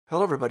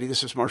Hello, everybody.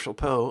 This is Marshall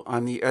Poe.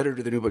 I'm the editor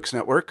of the New Books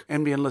Network.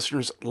 NBN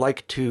listeners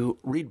like to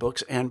read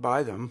books and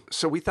buy them.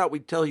 So we thought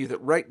we'd tell you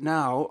that right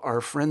now, our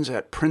friends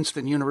at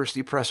Princeton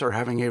University Press are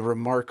having a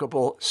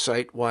remarkable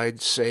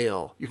site-wide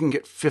sale. You can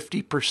get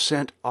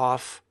 50%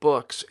 off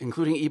books,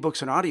 including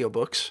ebooks and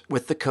audiobooks,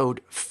 with the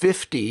code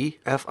 50,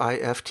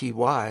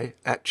 F-I-F-T-Y,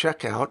 at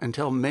checkout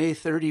until May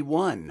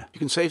 31. You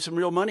can save some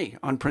real money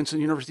on Princeton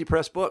University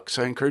Press books.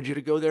 I encourage you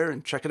to go there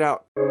and check it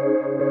out.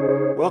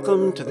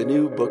 Welcome to the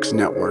New Books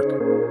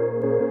Network.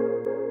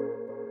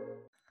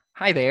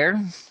 Hi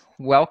there.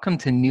 Welcome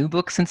to New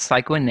Books in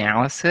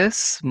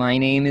Psychoanalysis. My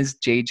name is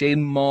JJ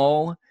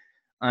Mull.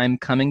 I'm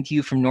coming to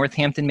you from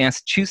Northampton,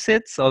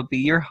 Massachusetts. I'll be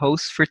your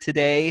host for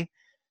today.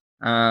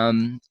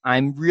 I'm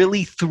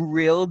really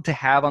thrilled to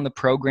have on the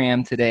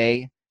program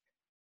today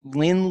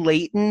Lynn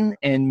Leighton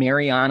and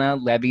Mariana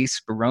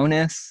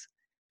Levy-Spironis,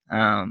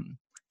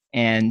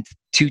 and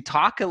to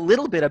talk a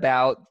little bit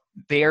about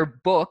their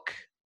book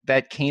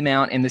that came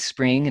out in the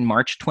spring in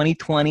March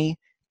 2020,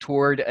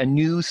 Toward a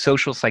New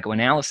Social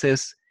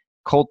Psychoanalysis,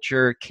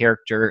 Culture,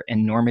 Character,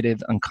 and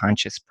Normative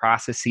Unconscious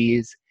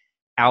Processes,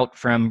 out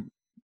from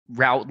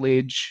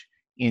Routledge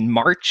in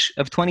March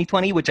of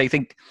 2020, which I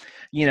think,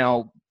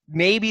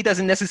 maybe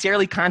doesn't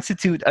necessarily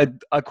constitute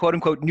a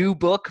quote-unquote new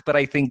book, but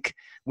I think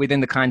within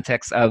the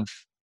context of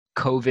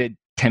COVID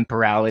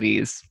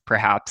temporalities,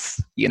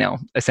 perhaps,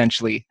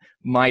 essentially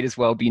might as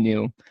well be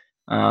new.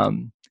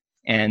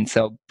 And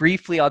so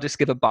briefly, I'll just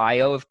give a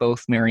bio of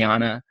both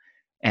Mariana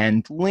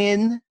and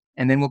Lynn,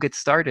 and then we'll get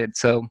started.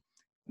 So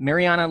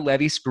Mariana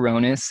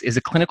Levy-Spironis is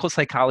a clinical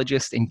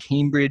psychologist in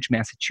Cambridge,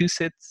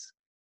 Massachusetts.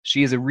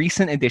 She is a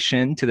recent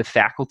addition to the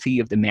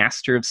faculty of the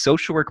Master of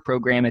Social Work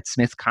program at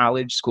Smith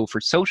College School for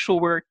Social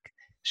Work.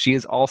 She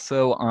is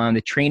also on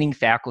the training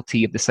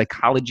faculty of the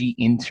Psychology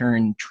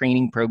Intern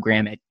Training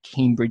Program at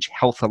Cambridge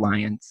Health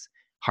Alliance,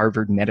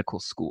 Harvard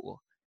Medical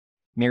School.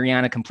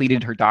 Mariana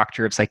completed her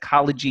Doctor of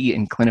Psychology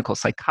in Clinical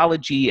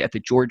Psychology at the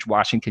George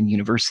Washington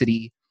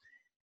University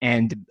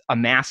and a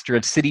Master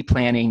of City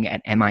Planning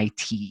at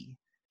MIT.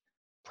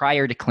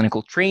 Prior to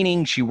clinical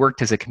training, she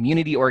worked as a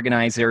community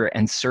organizer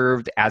and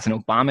served as an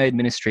Obama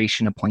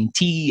administration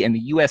appointee in the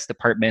U.S.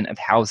 Department of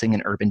Housing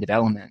and Urban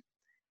Development.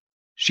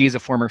 She is a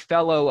former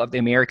fellow of the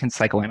American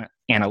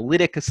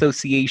Psychoanalytic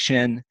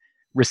Association,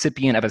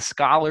 recipient of a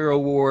Scholar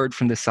Award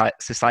from the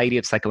Society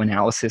of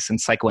Psychoanalysis and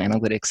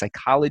Psychoanalytic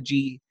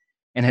Psychology,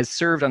 and has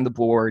served on the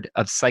board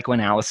of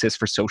Psychoanalysis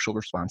for Social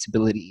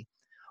Responsibility,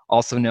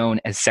 also known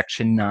as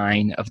Section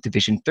 9 of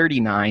Division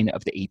 39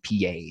 of the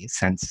APA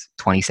since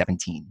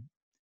 2017.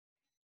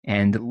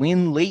 And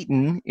Lynn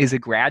Leighton is a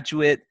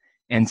graduate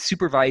and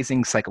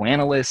supervising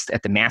psychoanalyst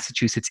at the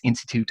Massachusetts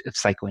Institute of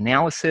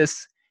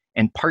Psychoanalysis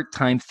and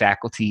part-time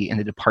faculty in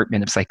the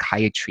Department of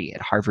Psychiatry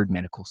at Harvard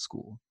Medical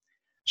School.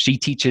 She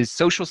teaches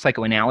social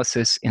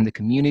psychoanalysis in the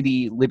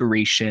Community,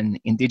 Liberation,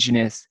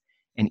 Indigenous,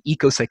 and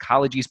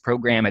Eco-Psychologies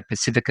program at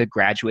Pacifica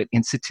Graduate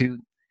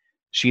Institute.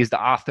 She is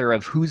the author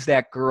of Who's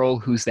That Girl,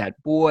 Who's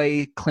That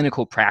Boy?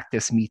 Clinical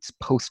Practice Meets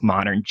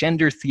Postmodern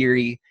Gender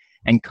Theory,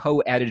 and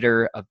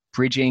co-editor of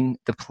Bringing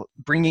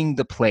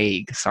the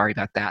Plague,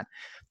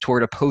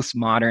 toward a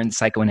Postmodern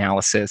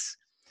Psychoanalysis,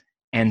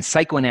 and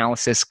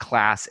Psychoanalysis,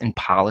 Class, and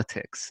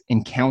Politics,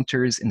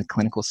 Encounters in the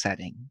Clinical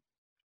Setting.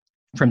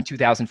 From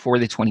 2004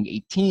 to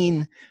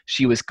 2018,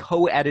 she was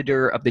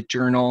co-editor of the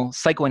journal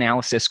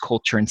Psychoanalysis,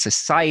 Culture, and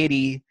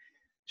Society.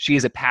 She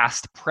is a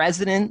past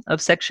president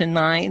of Section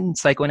 9,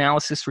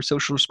 Psychoanalysis for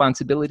Social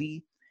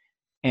Responsibility,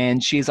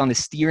 and she is on the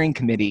steering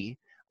committee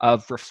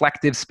of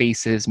Reflective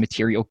Spaces,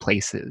 Material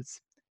Places,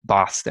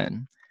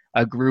 Boston,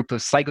 a group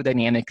of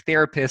psychodynamic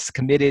therapists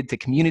committed to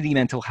community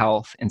mental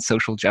health and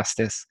social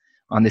justice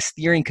on the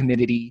steering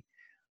committee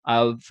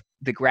of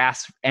the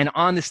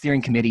Grassroots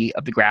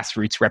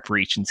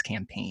Reparations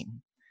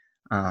Campaign.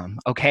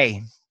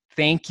 Okay,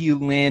 thank you,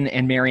 Lynn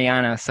and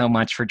Mariana, so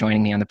much for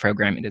joining me on the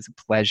program. It is a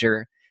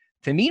pleasure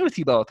to meet with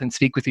you both and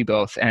speak with you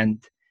both.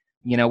 And,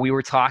 we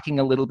were talking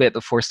a little bit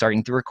before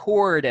starting to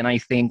record, and I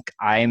think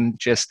I'm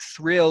just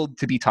thrilled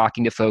to be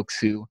talking to folks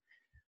who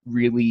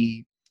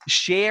really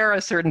share a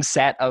certain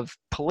set of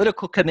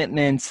political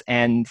commitments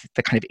and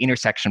the kind of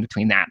intersection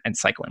between that and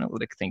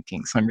psychoanalytic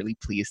thinking. So I'm really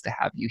pleased to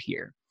have you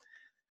here.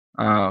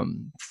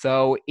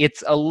 So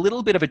it's a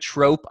little bit of a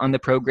trope on the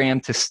program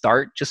to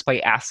start just by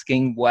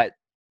asking what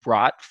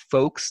brought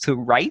folks to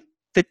write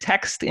the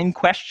text in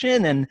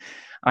question. And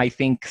I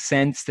think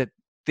since that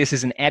this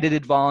is an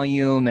edited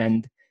volume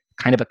and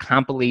kind of a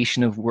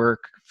compilation of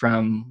work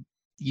from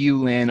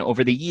you, Lynn,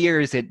 over the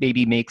years, it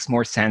maybe makes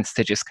more sense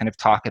to just kind of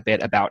talk a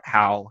bit about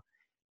how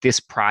this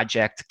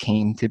project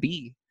came to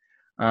be.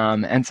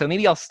 And so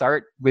maybe I'll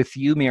start with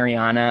you,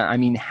 Mariana. I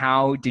mean,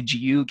 how did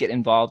you get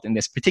involved in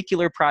this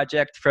particular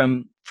project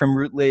from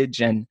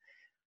Routledge, and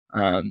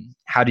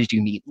how did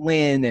you meet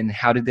Lynn, and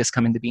how did this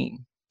come into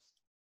being?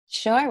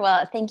 Sure.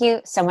 Well, thank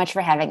you so much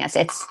for having us.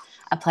 It's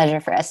a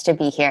pleasure for us to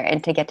be here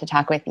and to get to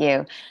talk with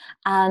you.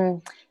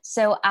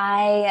 So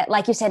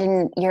like you said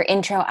in your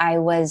intro, I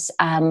was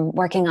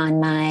working on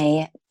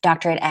my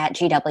doctorate at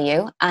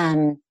GW.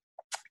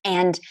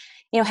 And,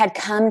 had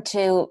come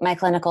to my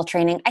clinical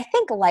training, I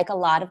think like a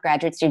lot of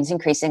graduate students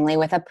increasingly,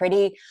 with a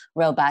pretty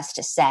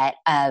robust set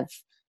of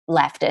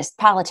leftist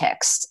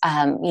politics,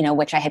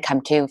 which I had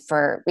come to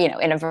for,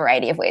 in a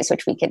variety of ways,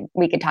 which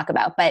we could talk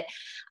about. But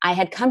I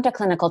had come to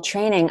clinical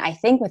training, I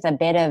think, with a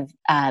bit of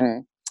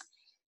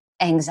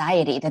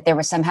anxiety that there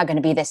was somehow going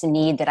to be this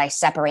need that I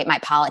separate my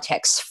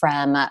politics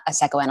from a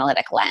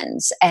psychoanalytic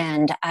lens.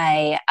 And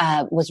I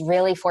was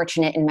really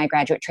fortunate in my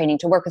graduate training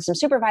to work with some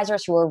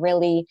supervisors who were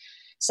really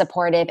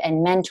supportive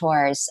and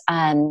mentors,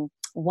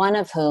 one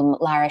of whom,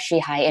 Lara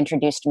Shihai,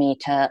 introduced me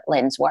to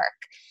Lynn's work.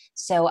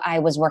 So I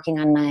was working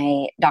on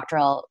my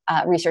doctoral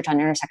research on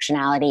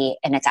intersectionality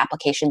and its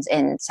applications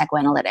in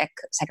psychoanalytic,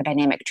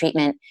 psychodynamic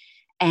treatment.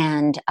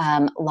 And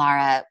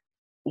Lara,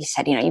 you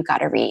said, you have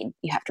to read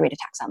A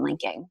Tax on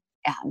Linking.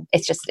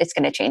 It's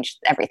going to change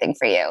everything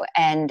for you.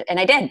 And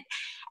I did.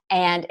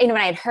 And, when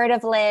I had heard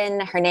of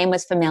Lynn, her name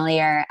was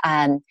familiar,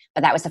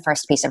 but that was the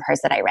first piece of hers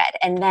that I read.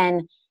 And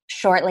then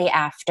shortly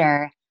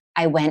after,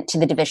 I went to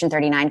the Division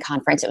 39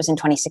 conference. It was in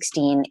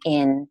 2016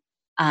 in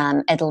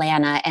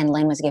Atlanta, and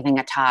Lynn was giving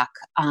a talk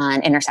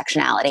on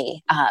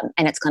intersectionality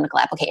and its clinical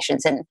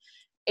applications. And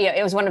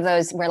it was one of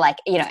those where, like,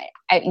 you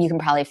can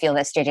probably feel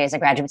this, JJ, as a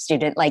graduate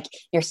student, like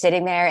you're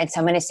sitting there and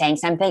someone is saying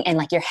something and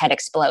like your head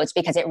explodes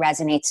because it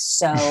resonates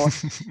so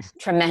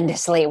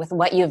tremendously with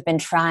what you've been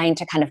trying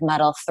to kind of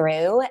muddle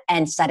through.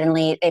 And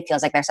suddenly it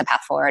feels like there's a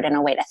path forward and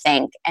a way to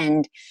think.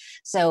 And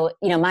so,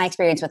 my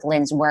experience with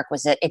Lynn's work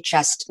was that it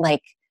just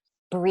like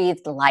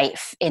breathed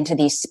life into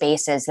these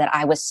spaces that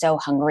I was so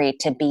hungry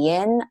to be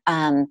in,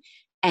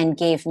 and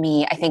gave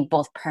me, I think,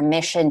 both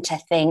permission to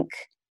think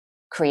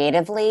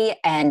creatively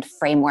and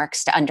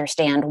frameworks to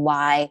understand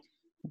why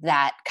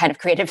that kind of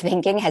creative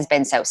thinking has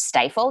been so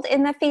stifled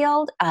in the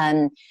field,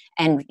 and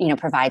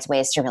provides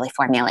ways to really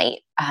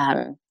formulate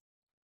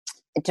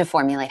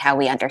how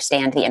we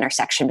understand the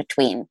intersection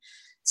between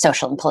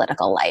social and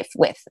political life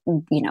with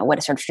what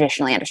is sort of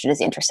traditionally understood as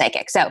the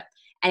interpsychic. So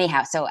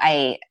anyhow,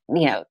 I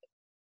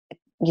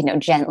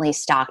gently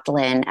stalked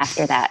Lynn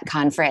after that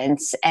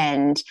conference,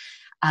 and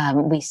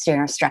we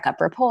struck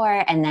up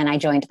rapport. And then I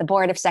joined the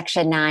board of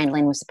Section 9.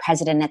 Lynn was the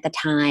president at the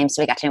time,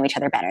 so we got to know each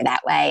other better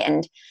that way.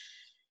 And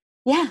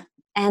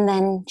and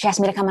then she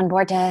asked me to come on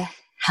board to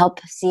help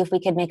see if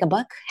we could make a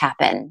book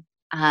happen,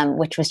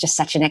 which was just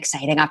such an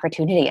exciting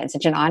opportunity and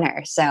such an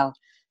honor. So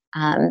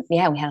we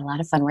had a lot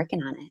of fun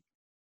working on it.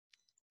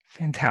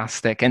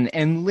 Fantastic.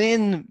 And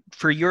Lynn,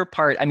 for your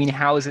part,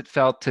 how has it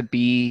felt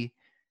to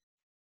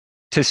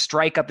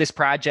strike up this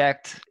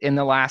project in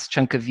the last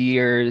chunk of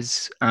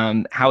years?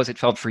 How has it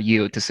felt for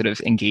you to sort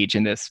of engage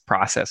in this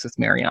process with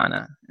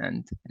Mariana?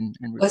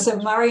 So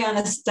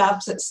Mariana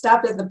stopped at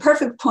the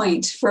perfect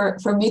point for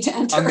me to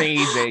enter.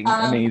 Amazing.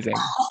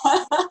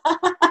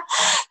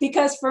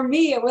 Because for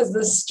me, it was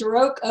the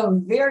stroke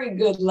of very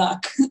good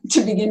luck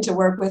to begin to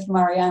work with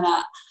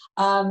Mariana.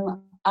 A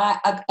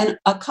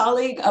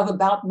colleague of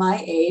about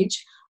my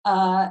age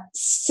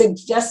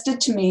suggested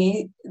to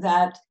me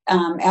that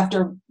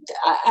after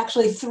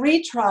actually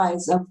 3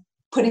 tries of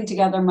putting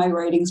together my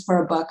writings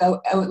for a book,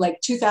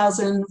 like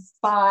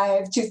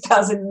 2005,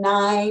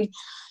 2009,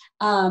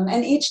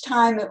 and each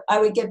time I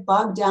would get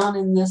bogged down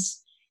in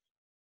this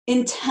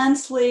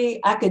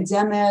intensely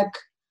academic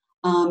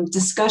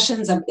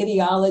discussions of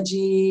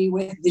ideology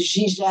with the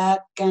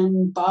Zizek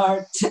and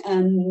Barthes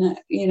and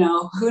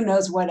who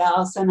knows what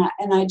else, and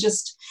I'd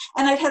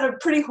had a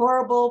pretty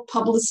horrible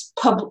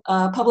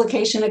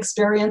publication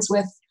experience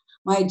with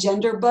my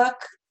gender book,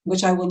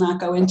 which I will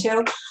not go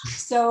into.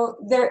 So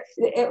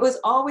it was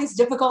always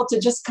difficult to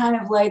just kind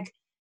of like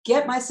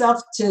get myself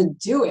to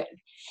do it.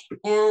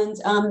 And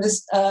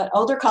this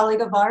older colleague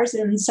of ours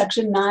in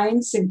Section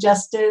 9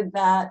 suggested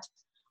that,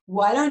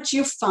 why don't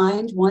you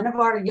find one of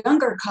our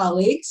younger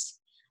colleagues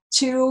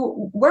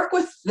to work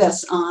with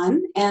this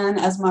on? And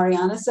as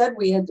Mariana said,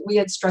 we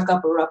had struck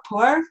up a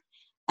rapport.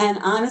 And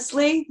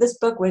honestly, this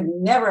book would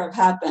never have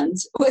happened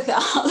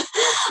without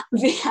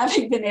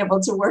having been able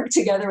to work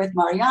together with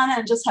Mariana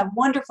and just have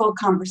wonderful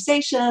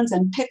conversations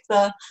and pick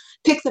the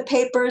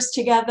papers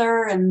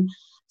together and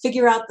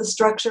figure out the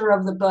structure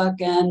of the book.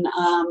 And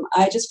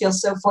I just feel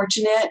so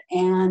fortunate.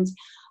 And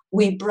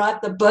we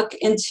brought the book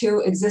into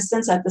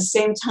existence at the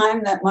same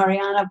time that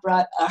Mariana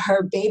brought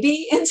her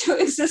baby into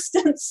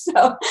existence.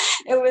 So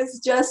it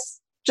was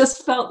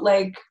just felt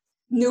like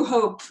new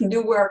hope,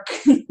 new work,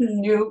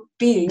 new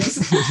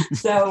beings.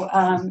 So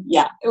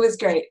it was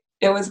great.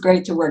 It was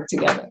great to work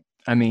together.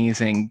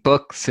 Amazing.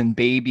 Books and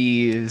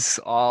babies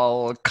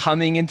all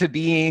coming into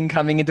being,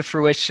 coming into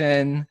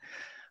fruition.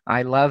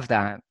 I love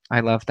that.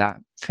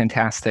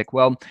 Fantastic.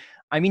 Well,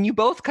 you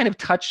both kind of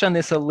touched on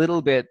this a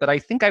little bit, but I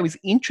think I was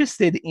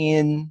interested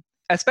in,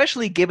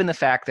 especially given the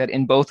fact that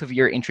in both of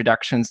your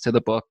introductions to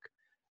the book,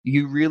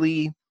 you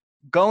really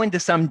go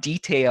into some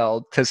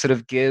detail to sort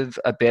of give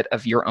a bit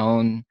of your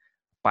own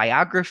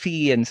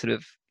biography and sort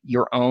of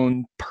your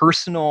own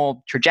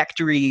personal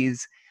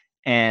trajectories.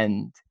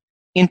 And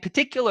in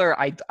particular,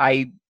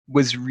 I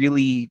was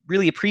really,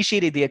 really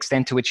appreciated the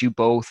extent to which you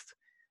both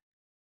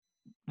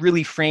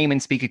really frame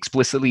and speak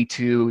explicitly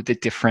to the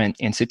different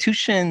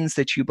institutions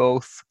that you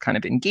both kind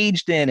of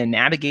engaged in and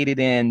navigated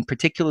in,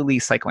 particularly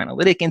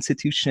psychoanalytic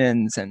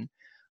institutions. And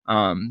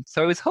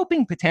so I was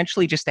hoping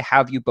potentially just to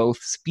have you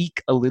both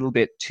speak a little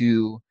bit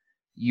to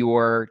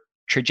your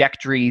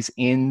trajectories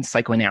in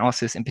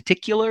psychoanalysis in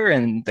particular,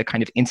 and the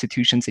kind of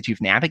institutions that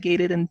you've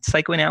navigated in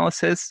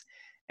psychoanalysis,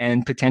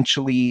 and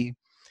potentially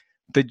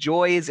the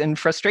joys and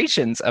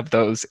frustrations of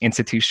those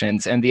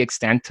institutions and the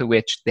extent to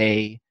which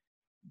they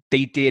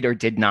did or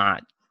did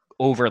not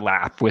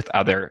overlap with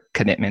other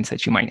commitments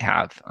that you might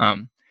have.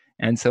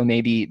 And so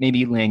maybe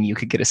Lynn, you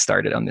could get us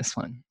started on this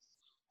one.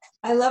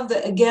 I love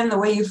the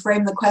way you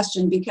frame the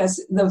question,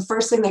 because the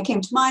first thing that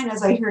came to mind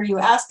as I hear you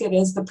ask it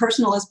is the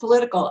personal is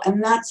political.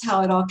 And that's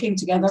how it all came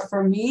together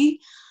for me.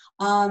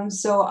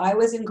 So I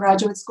was in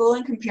graduate school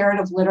in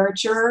comparative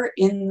literature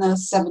in the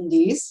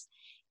 70s.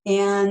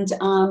 And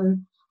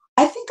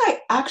I think I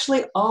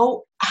actually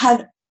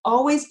had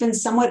always been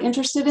somewhat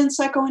interested in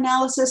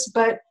psychoanalysis,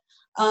 but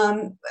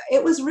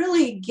it was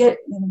really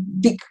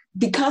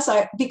because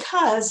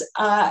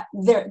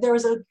there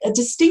was a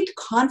distinct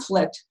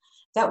conflict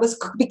that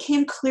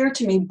became clear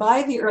to me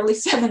by the early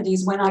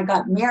 70s when I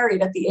got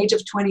married at the age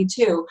of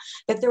 22,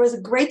 that there was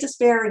a great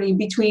disparity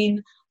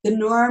between the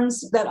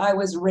norms that I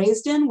was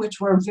raised in,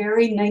 which were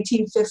very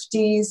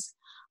 1950s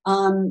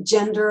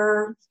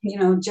gender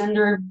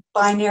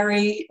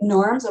binary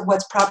norms of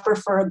what's proper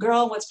for a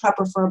girl, what's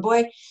proper for a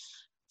boy.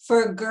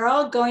 For a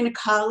girl, going to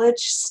college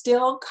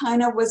still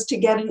kind of was to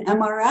get an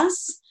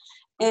MRS.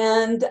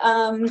 And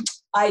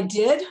I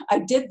did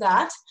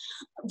that.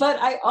 But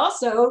I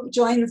also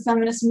joined the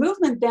feminist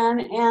movement then.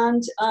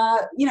 And,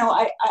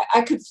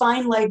 I could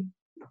find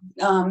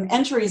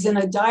entries in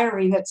a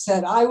diary that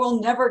said, I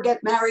will never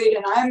get married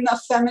and I'm a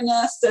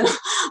feminist and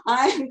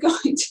I'm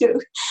going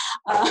to.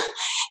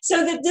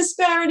 So the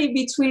disparity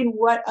between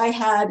what I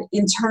had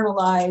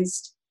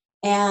internalized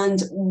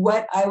and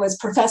what I was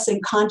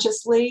professing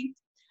consciously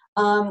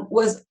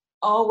was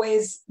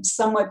always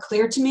somewhat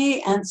clear to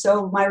me. And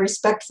so my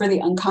respect for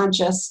the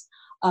unconscious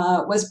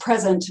was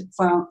present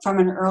from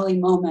an early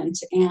moment.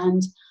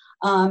 And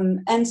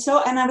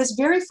I was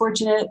very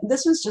fortunate.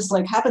 This was just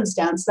like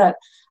happenstance that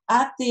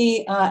at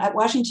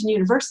Washington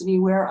University,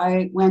 where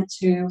I went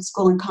to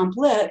school in Comp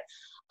Lit,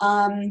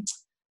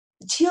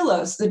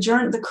 Telos,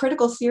 the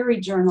critical theory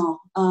journal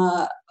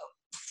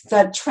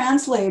that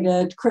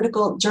translated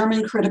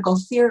German critical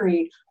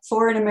theory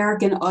for an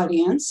American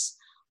audience,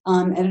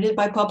 edited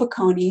by Paul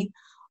Piccone,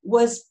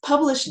 was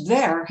published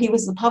there. He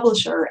was the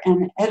publisher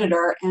and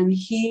editor, and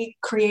he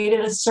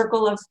created a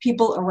circle of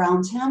people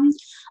around him.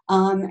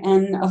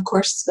 And of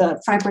course,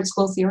 the Frankfurt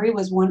School theory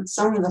was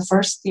some of the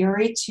first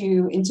theory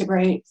to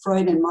integrate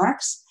Freud and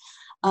Marx.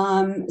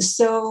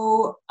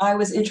 So I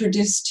was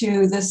introduced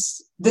to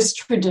this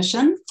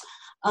tradition,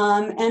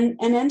 and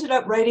ended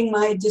up writing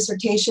my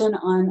dissertation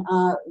on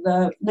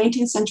the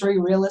 19th century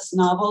realist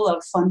novel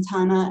of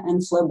Fontana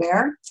and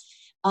Flaubert.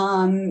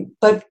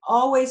 But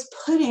always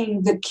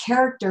putting the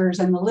characters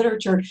and the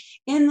literature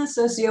in the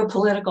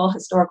socio-political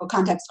historical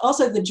context.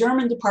 Also, the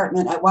German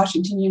department at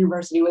Washington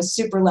University was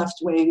super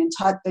left-wing and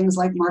taught things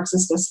like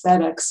Marxist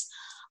aesthetics.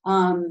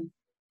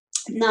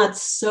 Not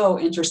so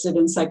interested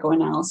in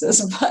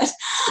psychoanalysis, but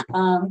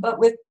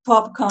with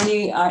Paul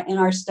Piccone in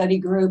our study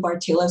group, our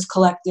Telos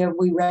Collective,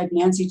 we read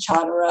Nancy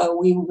Chodorow,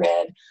 we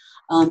read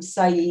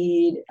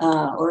Said,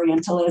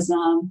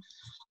 Orientalism,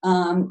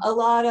 a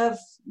lot of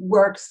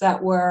works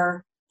that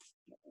were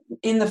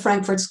in the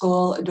Frankfurt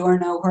School,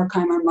 Adorno,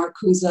 Horkheimer,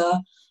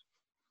 Marcuse.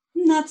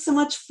 Not so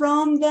much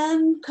Fromm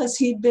then, because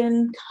he'd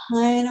been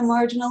kind of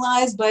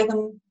marginalized by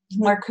the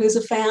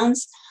Marcuse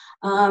fans.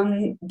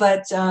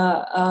 But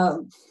I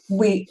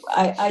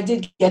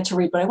did get to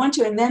read what I want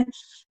to. And then,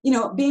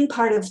 being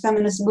part of the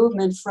feminist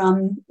movement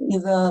from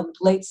the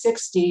late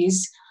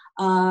 60s,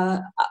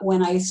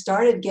 when I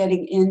started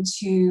getting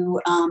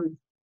into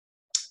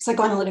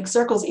psychoanalytic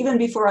circles, even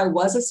before I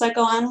was a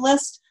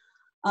psychoanalyst,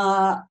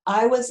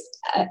 I was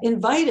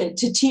invited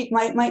to teach.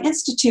 My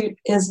institute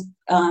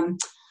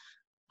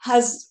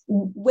has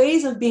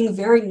ways of being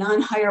very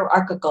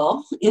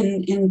non-hierarchical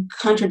in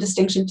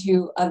contradistinction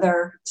to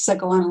other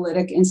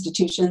psychoanalytic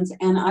institutions.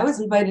 And I was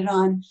invited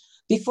on,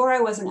 before I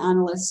was an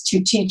analyst,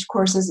 to teach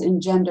courses in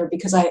gender,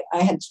 because I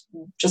had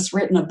just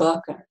written a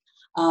book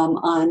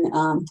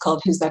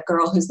called Who's That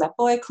Girl, Who's That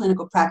Boy?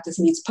 Clinical Practice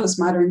Meets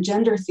Postmodern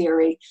Gender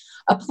Theory,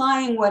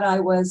 applying what I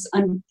was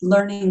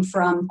learning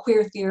from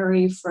queer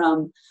theory,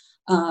 from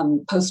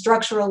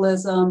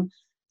post-structuralism,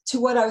 to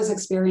what I was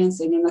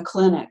experiencing in the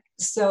clinic.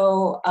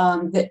 So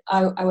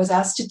I was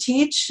asked to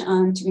teach,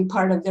 to be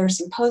part of their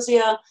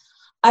symposia.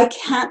 I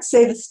can't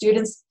say the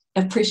students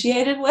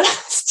appreciated what I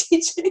was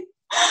teaching.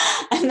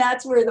 And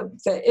that's where the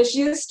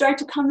issues start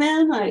to come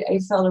in. I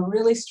felt a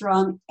really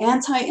strong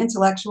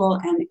anti-intellectual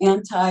and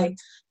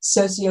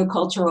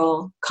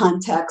anti-sociocultural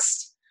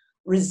context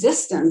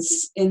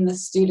resistance in the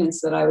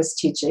students that I was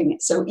teaching.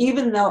 So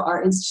even though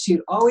our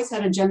institute always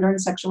had a gender and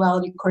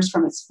sexuality course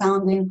from its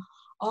founding,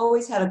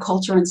 always had a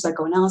culture and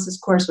psychoanalysis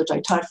course, which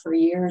I taught for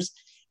years,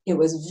 it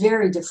was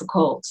very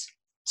difficult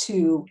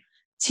to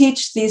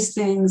teach these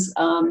things.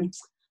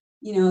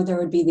 There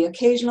would be the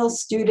occasional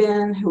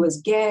student who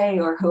was gay,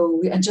 or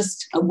who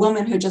just a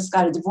woman who just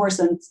got a divorce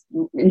and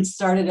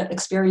started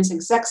experiencing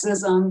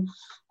sexism.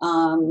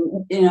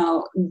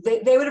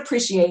 They would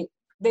appreciate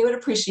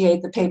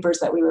the papers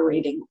that we were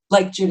reading,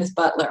 like Judith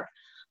Butler.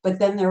 But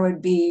then there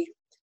would be,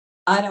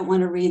 I don't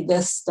want to read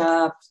this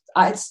stuff.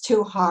 It's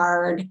too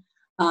hard,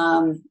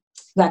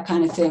 that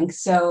kind of thing.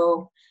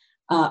 So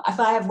if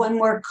I have one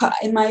more,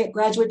 in my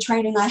graduate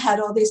training, I had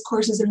all these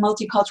courses in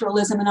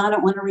multiculturalism, and I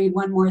don't want to read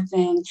one more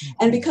thing.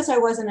 And because I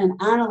wasn't an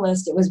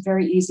analyst, it was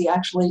very easy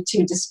actually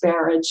to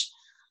disparage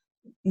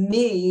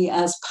me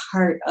as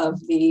part of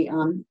the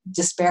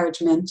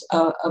disparagement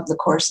of the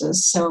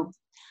courses. So,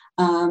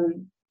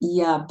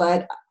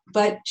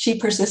 but she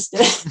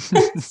persisted.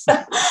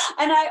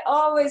 And I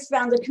always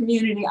found a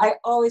community.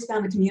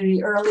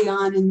 Early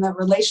on in the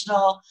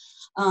relational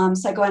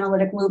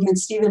psychoanalytic movement.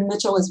 Stephen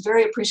Mitchell was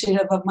very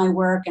appreciative of my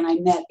work, and I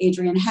met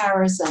Adrienne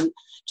Harris and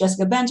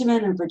Jessica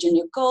Benjamin and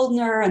Virginia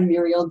Goldner and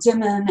Muriel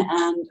Dimon,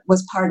 and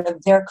was part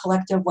of their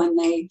collective when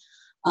they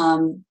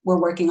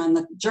were working on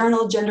the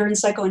journal Gender and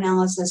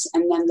Psychoanalysis,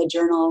 and then the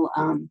journal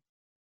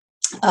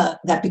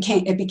that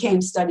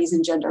became Studies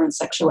in Gender and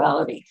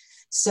Sexuality.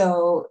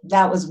 So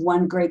that was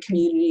one great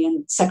community,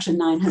 and Section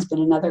 9 has been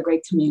another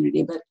great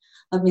community. But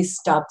let me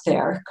stop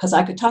there, because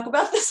I could talk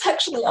about this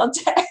actually all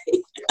day.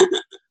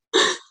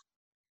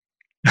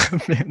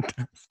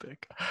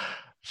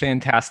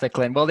 Fantastic,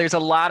 Lynn. Well, there's a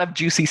lot of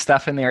juicy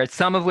stuff in there,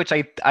 some of which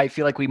I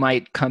feel like we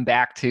might come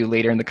back to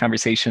later in the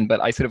conversation, but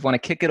I sort of want to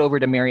kick it over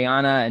to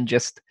Mariana and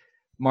just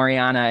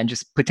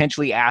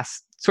potentially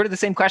ask sort of the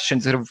same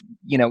questions, sort of,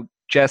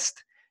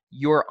 just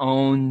your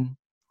own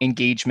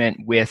engagement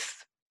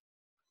with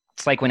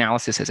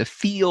psychoanalysis as a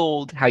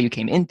field, how you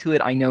came into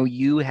it. I know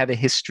you have a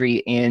history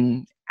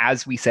in,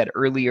 as we said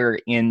earlier,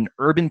 in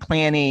urban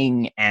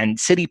planning and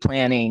city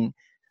planning,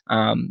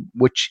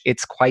 which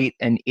it's quite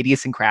an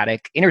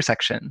idiosyncratic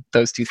intersection,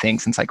 those two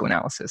things in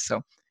psychoanalysis.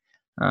 So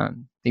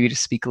maybe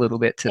just speak a little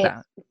bit to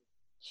that.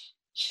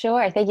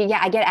 Sure. Thank you.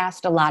 Yeah, I get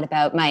asked a lot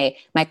about my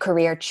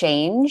career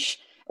change,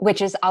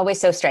 which is always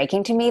so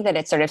striking to me that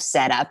it's sort of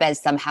set up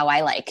as somehow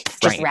I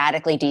just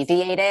radically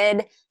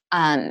deviated,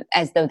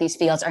 as though these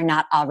fields are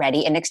not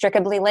already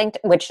inextricably linked,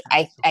 which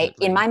I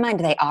in my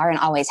mind they are and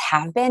always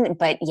have been,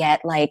 but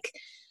yet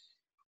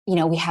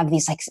we have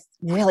these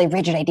really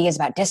rigid ideas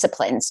about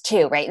disciplines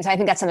too, right? And so I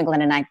think that's something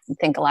Lynn and I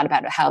think a lot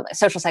about, how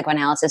social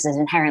psychoanalysis is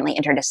inherently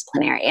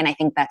interdisciplinary. And I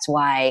think that's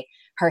why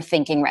her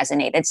thinking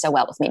resonated so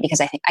well with me,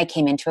 because I think I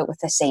came into it with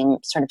the same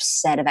sort of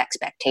set of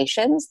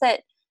expectations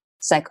that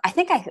I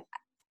think I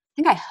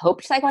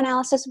hoped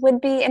psychoanalysis would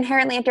be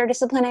inherently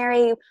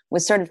interdisciplinary,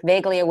 was sort of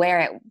vaguely aware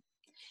it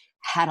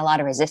had a lot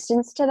of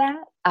resistance to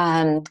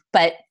that.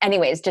 But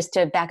anyways, just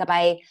to back up,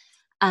 I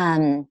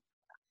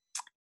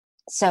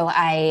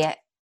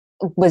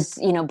was,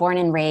 born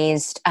and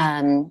raised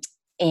in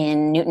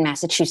Newton,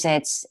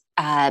 Massachusetts,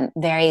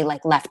 very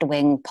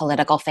left-wing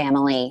political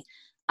family.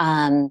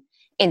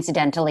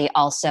 Incidentally,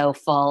 also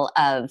full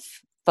of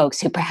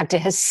folks who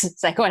practice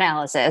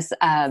psychoanalysis.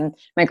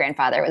 My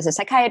grandfather was a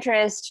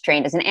psychiatrist,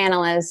 trained as an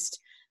analyst.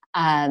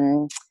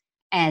 And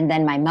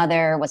then my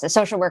mother was a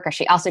social worker.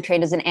 She also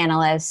trained as an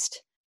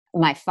analyst.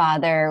 My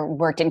father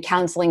worked in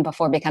counseling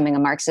before becoming a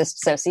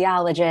Marxist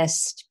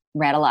sociologist,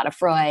 read a lot of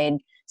Freud.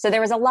 So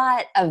there was a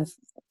lot of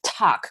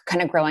talk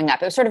kind of growing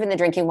up. It was sort of in the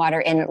drinking water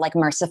in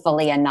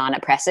mercifully a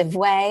non-oppressive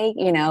way,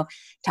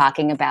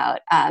 talking about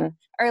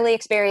early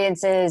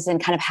experiences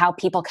and kind of how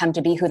people come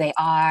to be who they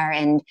are.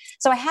 And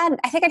so I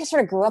think I just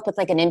sort of grew up with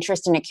an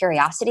interest and a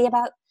curiosity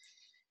about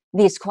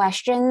these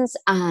questions.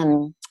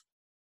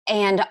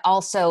 And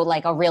also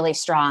a really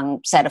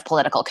strong set of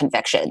political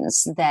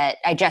convictions that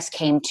I just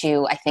came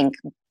to, I think,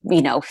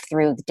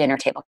 through the dinner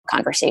table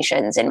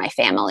conversations in my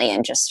family,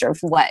 and just sort of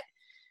what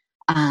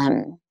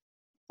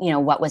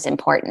was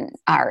important,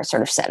 our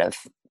sort of set of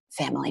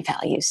family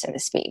values, so to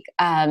speak.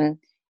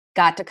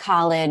 Got to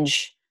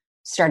college,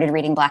 started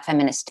reading Black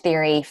feminist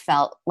theory,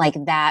 felt like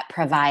that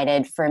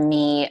provided for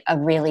me a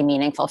really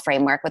meaningful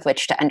framework with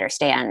which to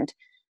understand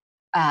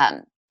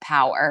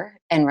power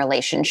and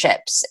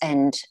relationships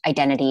and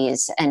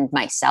identities and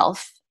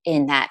myself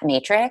in that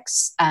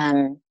matrix.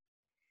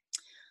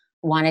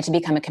 Wanted to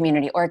become a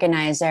community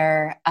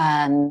organizer,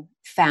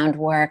 found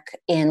work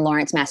in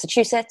Lawrence,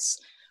 Massachusetts,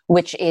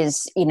 which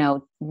is,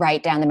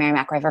 right down the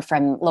Merrimack River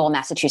from Lowell,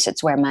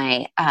 Massachusetts, where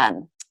my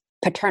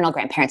paternal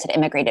grandparents had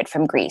immigrated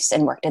from Greece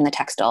and worked in the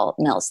textile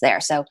mills there.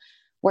 So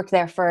worked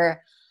there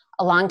for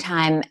a long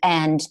time,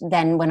 and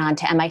then went on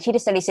to MIT to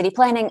study city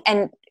planning,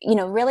 and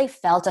really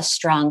felt a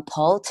strong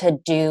pull to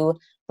do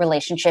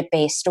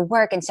relationship-based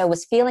work. And so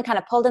was feeling kind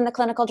of pulled in the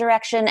clinical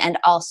direction, and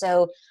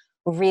also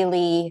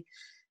really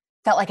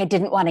felt like I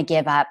didn't want to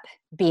give up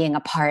being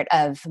a part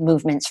of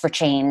movements for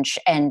change,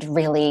 and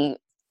really,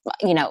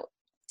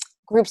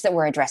 groups that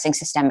were addressing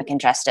systemic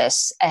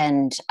injustice.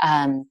 And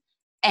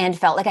and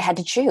felt like I had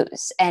to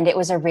choose. And it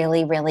was a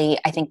really, really,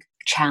 I think,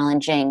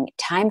 challenging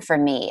time for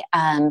me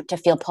to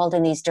feel pulled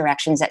in these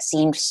directions that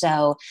seemed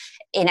so,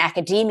 in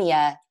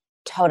academia,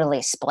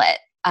 totally split.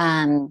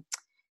 And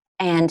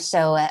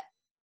so,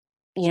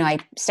 I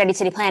studied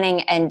city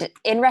planning, and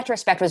in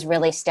retrospect was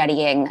really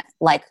studying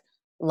like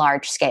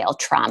large scale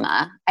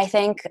trauma. I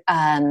think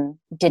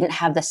didn't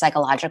have the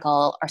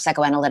psychological or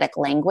psychoanalytic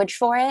language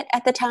for it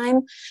at the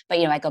time. But,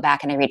 I go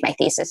back and I read my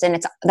thesis,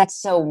 and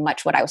that's so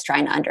much what I was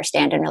trying to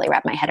understand and really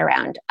wrap my head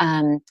around.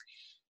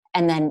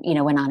 And then,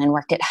 went on and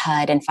worked at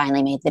HUD and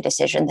finally made the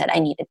decision that I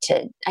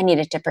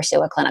needed to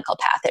pursue a clinical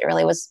path. It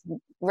really was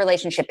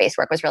relationship-based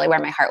work was really where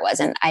my heart was.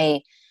 And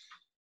I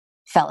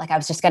felt like I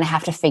was just going to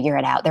have to figure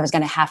it out. There was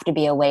going to have to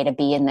be a way to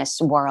be in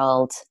this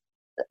world,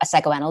 a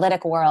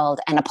psychoanalytic world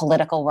and a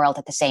political world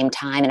at the same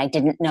time. And I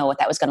didn't know what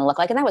that was going to look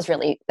like. And that was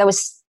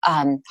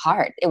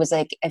hard.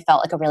 It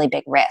felt like a really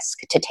big risk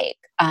to take.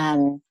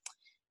 But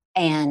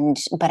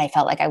I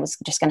felt like I was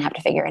just going to have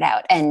to figure it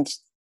out. And,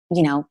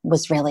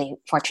 was really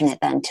fortunate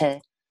then to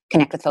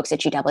connect with folks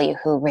at GW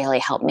who really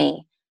helped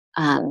me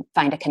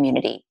find a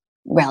community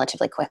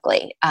relatively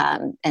quickly.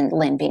 And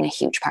Lynn being a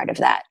huge part of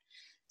that.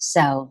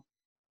 So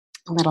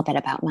a little bit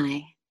about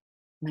my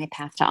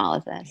path to all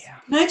of this. Yeah.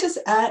 Can I just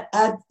add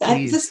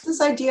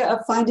this idea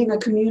of finding a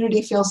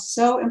community feels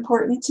so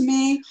important to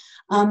me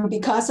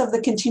because of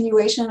the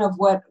continuation of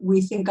what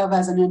we think of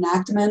as an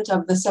enactment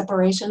of the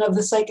separation of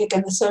the psychic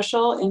and the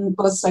social in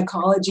both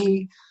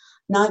psychology,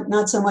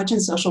 not so much in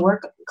social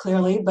work,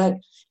 clearly, but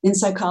in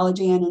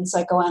psychology and in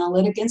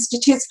psychoanalytic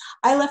institutes.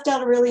 I left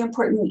out a really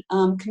important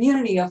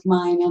community of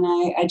mine, and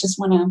I just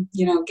want to,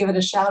 give it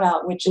a shout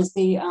out, which is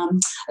the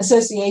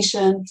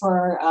Association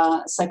for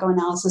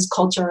Psychoanalysis,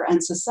 Culture,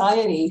 and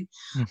Society.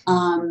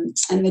 And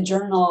the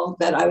journal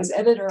that I was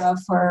editor of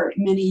for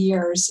many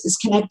years is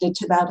connected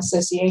to that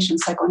association,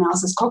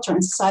 Psychoanalysis, Culture,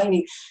 and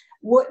Society.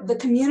 What the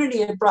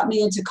community it brought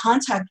me into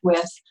contact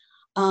with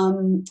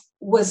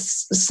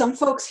was some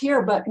folks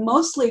here, but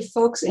mostly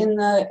folks in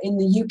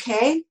the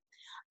UK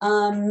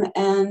and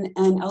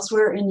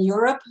elsewhere in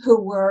Europe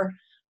who were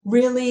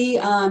really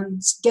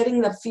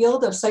getting the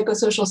field of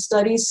psychosocial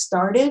studies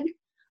started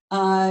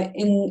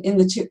in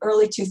the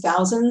early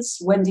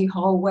 2000s. Wendy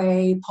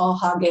Holloway, Paul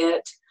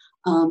Hoggett,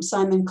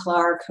 Simon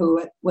Clark,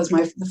 who was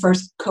the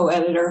first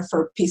co-editor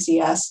for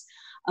PCS.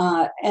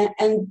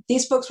 And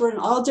these folks were in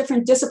all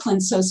different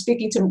disciplines. So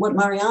speaking to what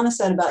Mariana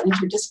said about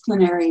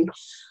interdisciplinary,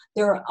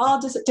 there are all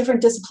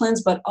different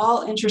disciplines, but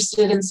all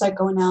interested in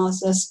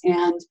psychoanalysis.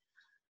 And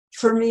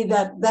for me,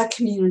 that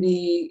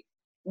community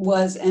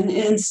was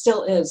and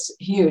still is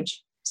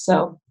huge.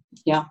 So,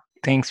 yeah.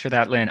 Thanks for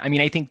that, Lynn. I mean,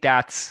 I think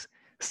that's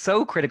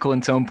so critical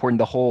and so important,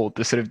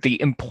 the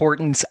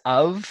importance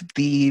of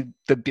the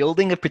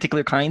building of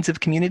particular kinds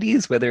of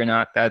communities, whether or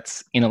not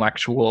that's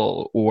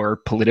intellectual or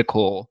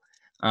political.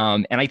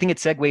 And I think it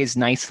segues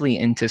nicely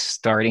into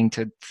starting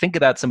to think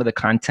about some of the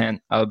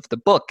content of the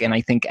book. And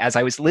I think as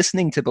I was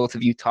listening to both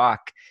of you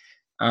talk,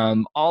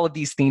 all of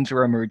these themes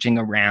were emerging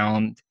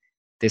around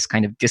this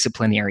kind of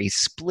disciplinary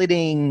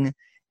splitting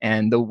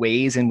and the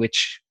ways in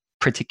which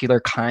particular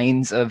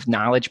kinds of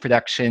knowledge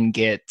production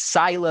get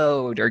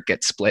siloed or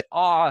get split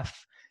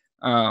off,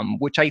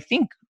 which I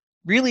think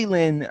really,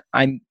 Lynn,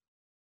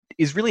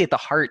 is really at the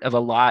heart of a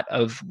lot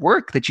of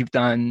work that you've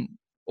done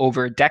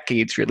over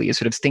decades, really, is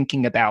sort of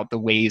thinking about the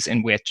ways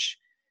in which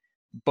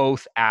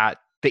both at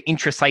the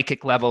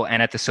intrapsychic level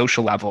and at the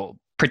social level,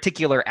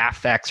 particular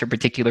affects or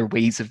particular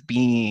ways of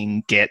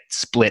being get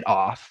split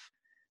off.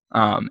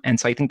 And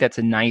so I think that's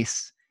a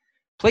nice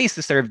place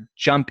to sort of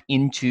jump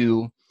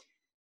into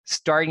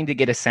starting to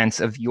get a sense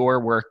of your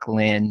work,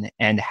 Lynn,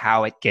 and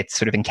how it gets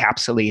sort of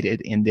encapsulated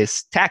in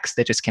this text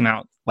that just came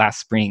out last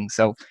spring.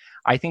 So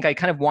I think I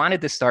kind of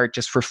wanted to start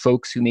just for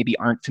folks who maybe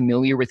aren't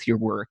familiar with your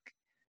work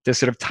to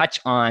sort of touch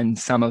on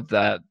some of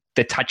the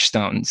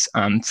touchstones.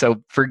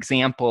 So for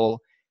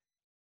example,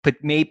 but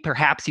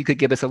perhaps you could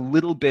give us a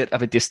little bit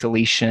of a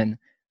distillation,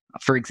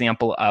 for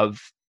example,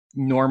 of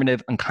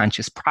normative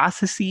unconscious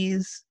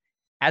processes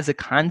as a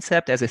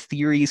concept, as a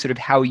theory, sort of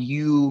how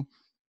you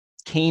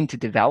came to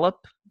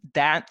develop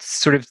that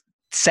sort of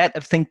set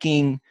of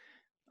thinking,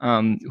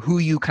 who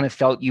you kind of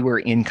felt you were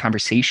in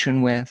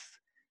conversation with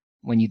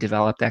when you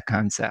developed that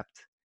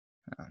concept.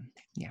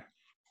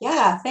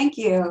 Yeah, thank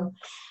you.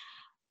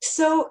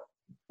 So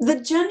the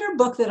gender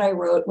book that I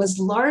wrote was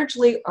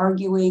largely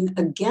arguing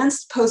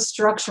against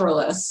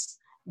post-structuralists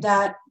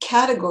that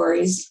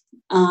categories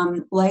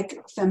like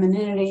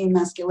femininity,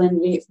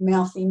 masculinity,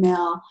 male,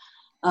 female,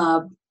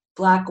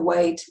 black,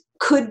 white,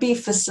 could be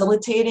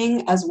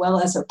facilitating as well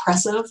as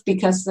oppressive,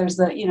 because there's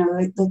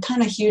the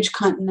kind of huge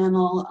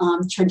continental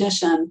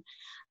tradition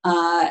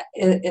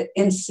it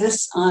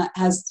insists on,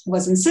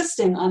 was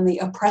insisting on the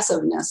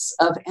oppressiveness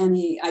of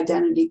any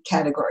identity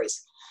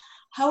categories.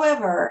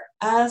 However,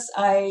 as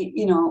I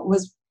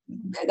was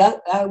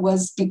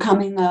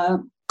becoming a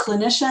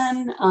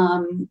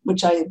clinician,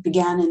 which I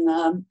began in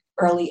the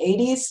early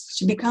 80s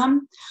to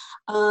become,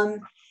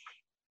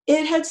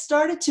 it had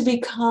started to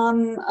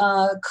become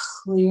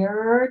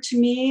clearer to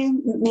me,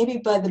 maybe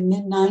by the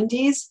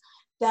mid-90s,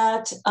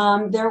 that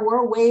there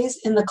were ways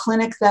in the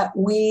clinic that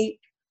we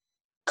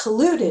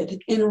colluded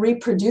in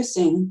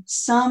reproducing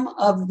some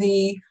of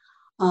the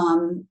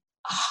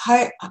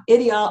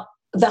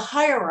the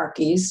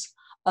hierarchies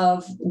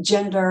of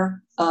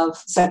gender, of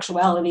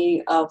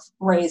sexuality, of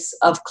race,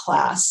 of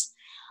class.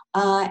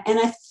 And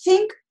I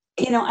think,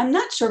 I'm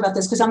not sure about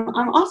this because I'm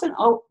often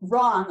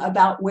wrong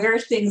about where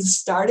things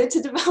started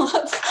to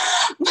develop.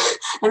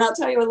 And I'll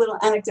tell you a little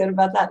anecdote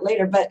about that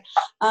later. But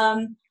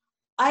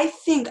I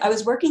think I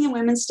was working in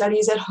women's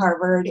studies at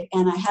Harvard,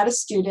 and I had a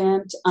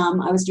student.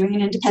 I was doing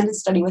an independent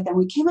study with them.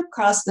 We came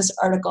across this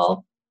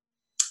article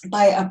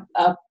by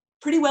a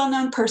pretty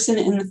well-known person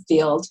in the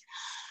field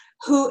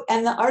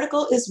and the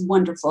article is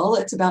wonderful.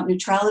 It's about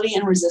neutrality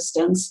and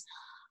resistance.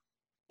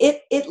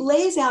 It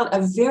lays out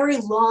a very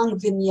long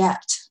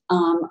vignette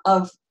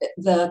of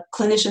the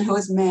clinician who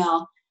is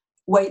male,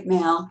 white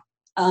male,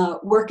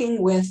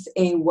 working with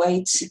a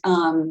white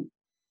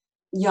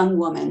young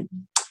woman.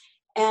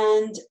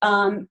 And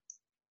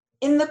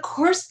in the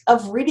course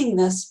of reading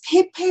this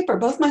paper,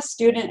 both my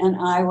student and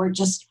I were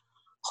just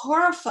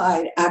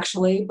horrified,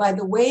 actually, by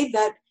the way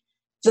that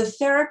the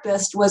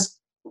therapist was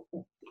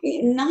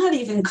not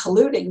even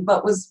colluding,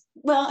 but was,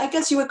 well, I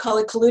guess you would call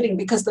it colluding,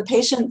 because the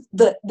patient,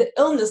 the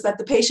illness that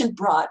the patient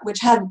brought,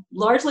 which had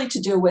largely to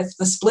do with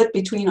the split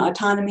between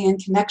autonomy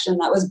and connection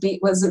that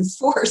was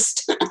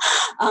enforced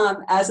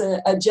as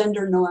a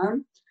gender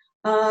norm,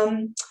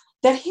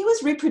 that he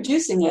was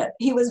reproducing it.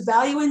 He was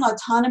valuing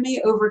autonomy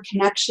over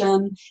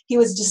connection. He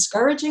was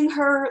discouraging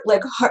her,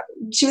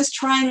 she was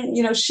trying,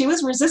 she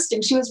was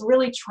resisting. She was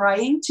really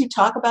trying to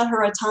talk about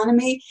her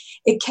autonomy.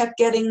 It kept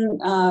getting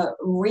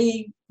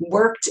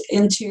reworked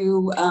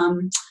into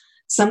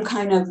some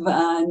kind of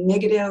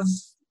negative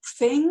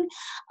thing.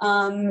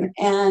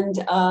 And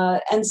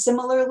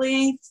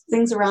similarly,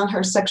 things around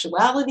her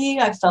sexuality,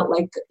 I felt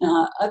like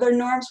other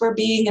norms were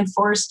being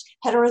enforced,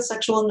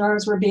 heterosexual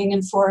norms were being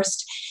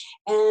enforced.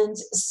 And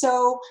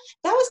so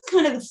that was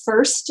kind of the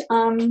first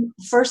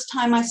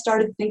time I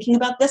started thinking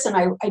about this, and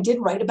I did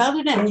write about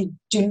it. And you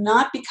do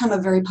not become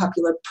a very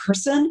popular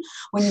person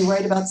when you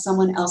write about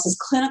someone else's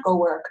clinical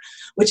work,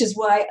 which is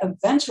why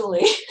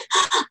eventually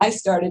I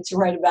started to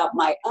write about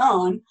my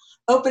own,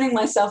 opening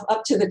myself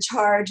up to the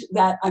charge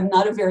that I'm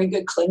not a very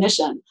good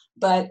clinician.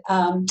 But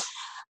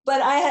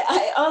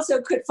I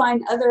also could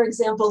find other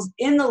examples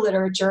in the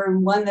literature,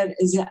 and one that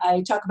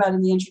I talk about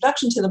in the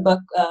introduction to the book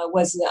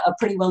was a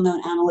pretty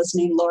well-known analyst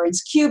named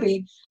Lawrence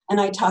Kuby,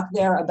 and I talk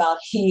there about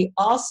he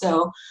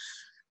also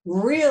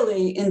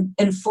really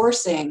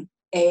enforcing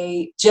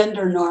a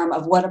gender norm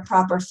of what a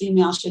proper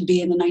female should be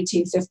in the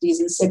 1950s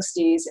and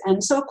 60s.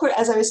 And so, of course,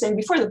 as I was saying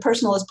before, the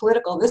personal is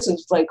political. This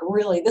is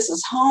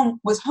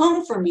was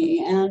home for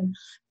me, and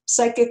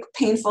psychic,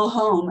 painful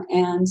home.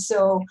 And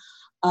so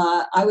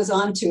I was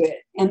onto it.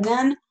 And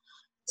then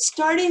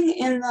starting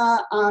in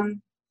the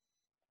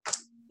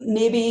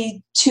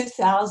maybe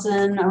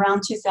 2000,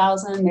 around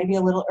 2000, maybe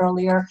a little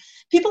earlier,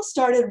 people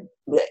started,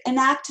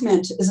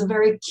 enactment is a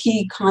very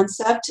key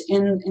concept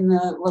in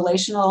the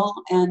relational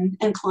and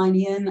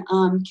Kleinian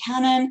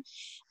canon.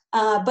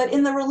 But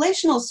in the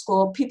relational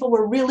school, people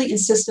were really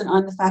insistent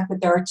on the fact that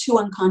there are two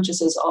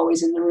unconsciouses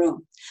always in the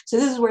room. So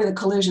this is where the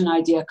collusion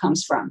idea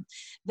comes from,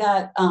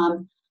 that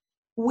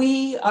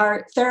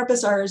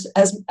therapists are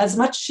as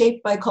much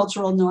shaped by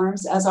cultural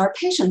norms as our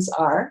patients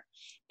are,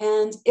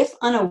 and if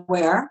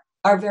unaware,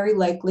 are very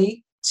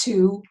likely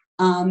to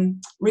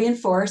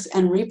reinforce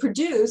and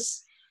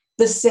reproduce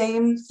the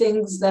same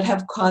things that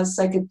have caused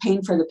psychic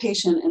pain for the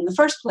patient in the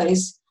first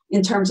place,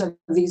 in terms of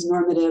these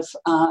normative,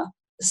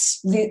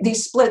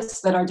 these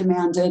splits that are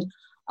demanded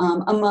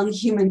among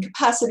human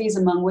capacities,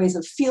 among ways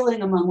of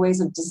feeling, among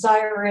ways of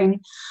desiring.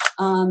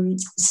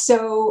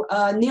 So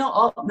Neil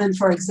Altman,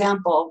 for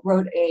example,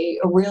 wrote a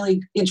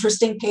really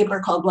interesting paper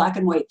called Black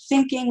and White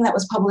Thinking that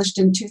was published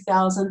in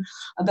 2000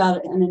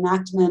 about an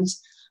enactment,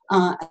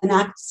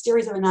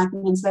 series of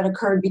enactments that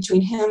occurred between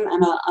him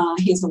and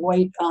he's a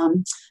white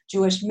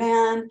Jewish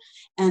man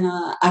and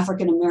an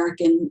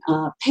African-American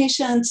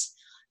patient,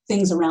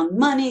 things around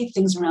money,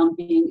 things around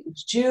being a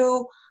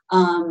Jew,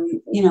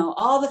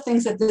 all the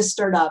things that this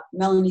stirred up.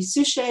 Melanie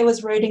Souchet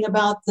was writing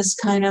about this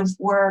kind of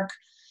work.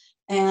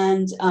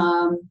 And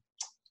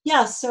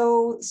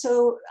so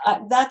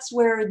that's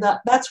where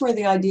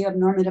the idea of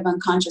normative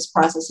unconscious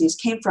processes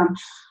came from.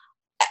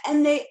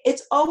 And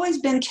it's always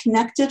been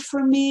connected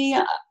for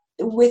me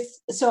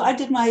so I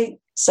did my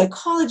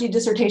psychology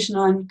dissertation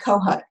on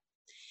Kohut.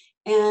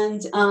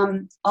 And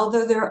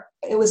although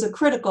it was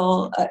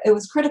critical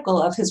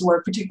of his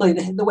work,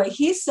 particularly the way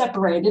he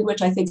separated,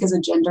 which I think is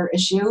a gender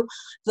issue,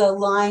 the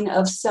line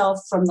of self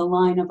from the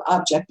line of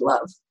object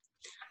love.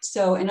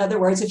 So in other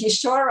words, if you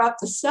shore up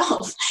the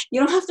self,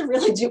 you don't have to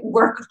really do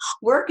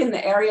work in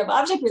the area of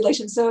object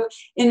relations. So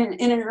in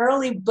an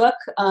early book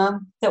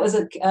that was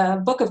a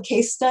book of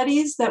case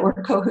studies that were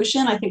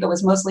Kohutian, I think it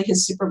was mostly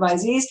his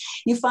supervisees,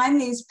 you find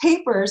these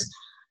papers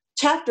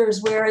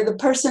chapters where the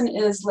person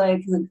is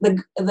like,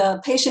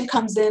 the patient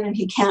comes in and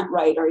he can't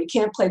write or he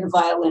can't play the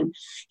violin.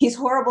 He's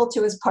horrible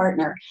to his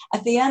partner.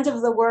 At the end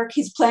of the work,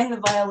 he's playing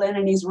the violin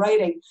and he's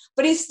writing,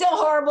 but he's still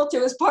horrible to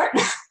his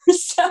partner.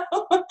 So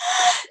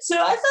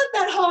I thought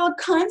that whole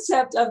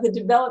concept of the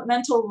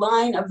developmental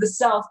line of the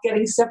self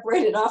getting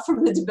separated off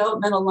from the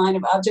developmental line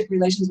of object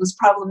relations was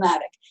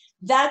problematic.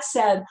 That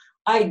said,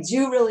 I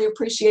do really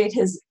appreciate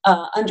his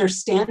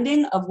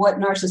understanding of what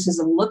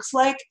narcissism looks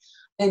like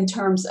in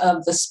terms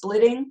of the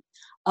splitting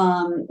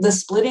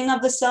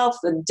of the self,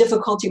 the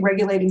difficulty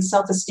regulating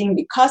self-esteem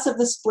because of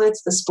the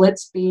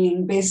splits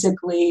being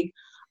basically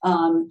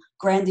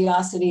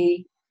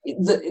grandiosity,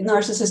 the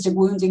narcissistic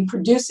wounding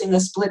producing a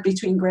split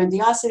between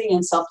grandiosity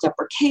and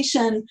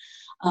self-deprecation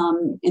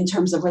in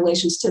terms of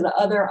relations to the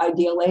other,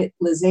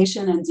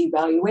 idealization and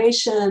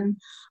devaluation,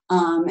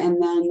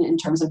 and then in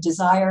terms of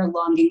desire,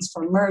 longings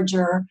for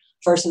merger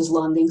versus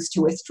longings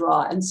to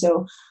withdraw. And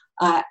so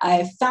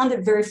I found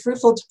it very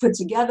fruitful to put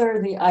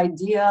together the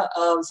idea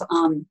of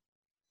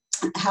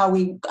how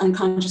we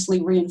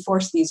unconsciously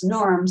reinforce these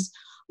norms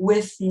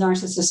with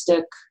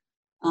narcissistic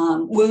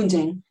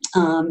wounding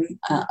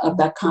of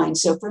that kind.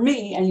 So for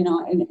me, and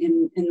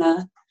in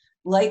the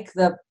like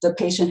the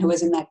patient who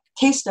was in that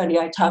case study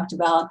I talked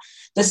about,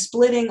 the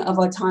splitting of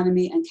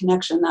autonomy and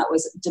connection that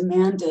was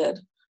demanded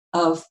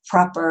of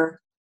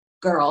proper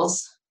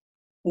girls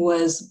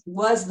was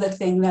the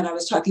thing that I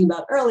was talking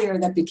about earlier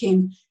that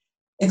became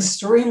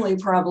extremely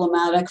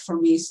problematic for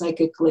me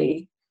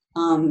psychically,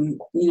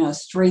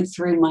 straight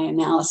through my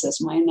analysis.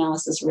 My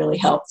analysis really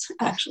helped,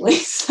 actually.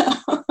 So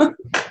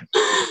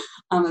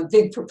I'm a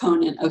big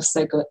proponent of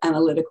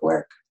psychoanalytic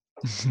work.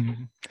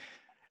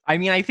 I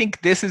mean, I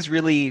think this is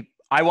really,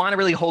 I want to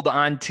really hold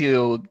on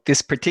to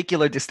this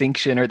particular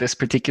distinction or this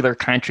particular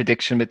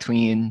contradiction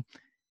between,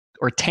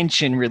 or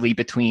tension really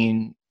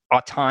between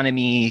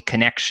autonomy,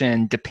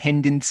 connection,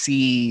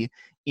 dependency,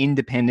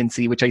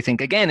 independency, which I think,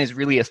 again, is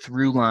really a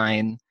through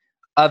line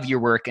of your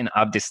work and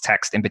of this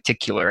text in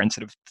particular, and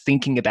sort of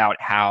thinking about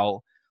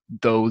how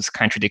those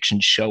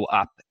contradictions show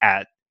up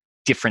at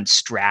different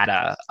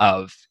strata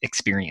of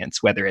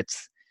experience, whether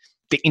it's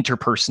the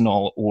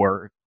interpersonal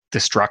or the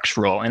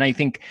structural. And I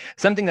think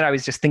something that I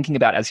was just thinking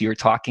about as you were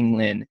talking,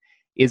 Lynn,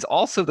 is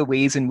also the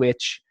ways in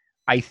which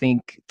I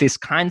think this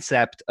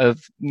concept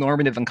of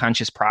normative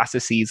unconscious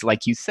processes,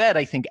 like you said,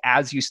 I think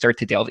as you start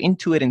to delve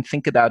into it and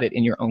think about it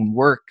in your own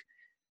work,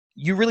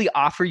 you really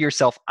offer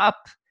yourself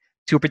up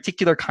to a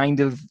particular kind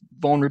of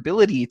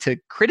vulnerability to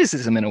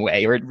criticism in a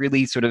way, or it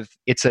really sort of,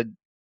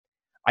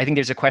 I think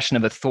there's a question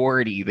of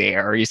authority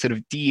there, or you sort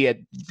of,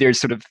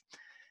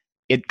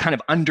 it kind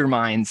of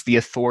undermines the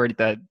authority,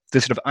 the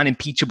sort of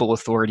unimpeachable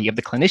authority of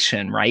the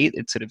clinician, right?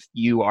 It's sort of,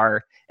 you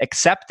are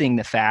accepting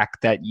the fact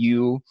that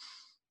you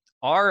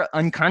are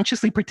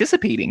unconsciously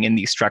participating in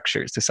these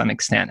structures to some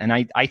extent. And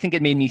I think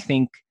it made me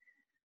think,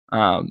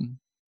 I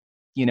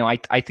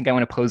think I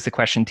want to pose the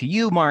question to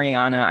you,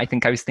 Mariana. I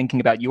think I was thinking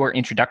about your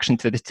introduction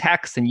to the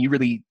text, and you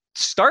really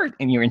start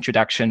in your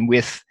introduction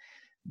with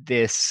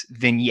this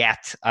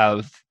vignette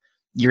of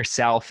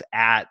yourself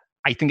at,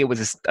 I think it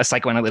was a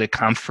psychoanalytic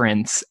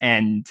conference,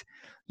 and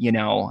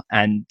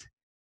kind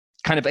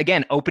of,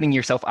 again, opening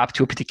yourself up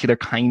to a particular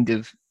kind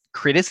of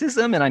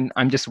criticism. And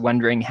I'm just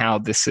wondering how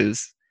this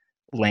is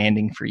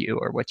landing for you,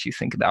 or what you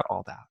think about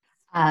all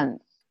that.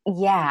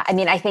 Yeah, I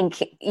mean, I think,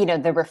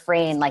 the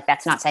refrain, like,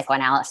 that's not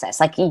psychoanalysis.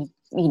 Like, you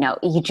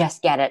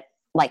just get it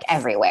like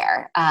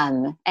everywhere.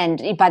 And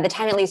by the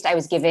time, at least, I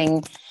was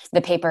giving the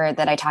paper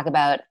that I talk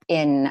about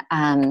in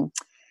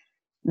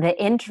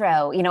the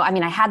intro,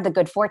 I had the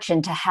good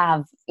fortune to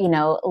have,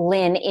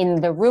 Lynn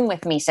in the room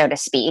with me, so to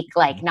speak,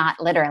 like, not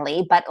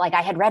literally, but like,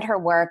 I had read her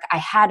work. I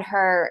had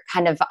her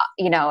kind of,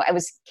 I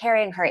was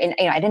carrying her in,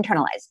 I'd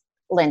internalized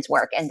Lynn's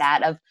work, and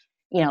that of,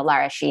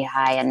 Lara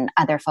Shihai and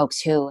other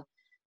folks who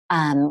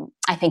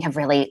I think have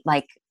really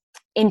like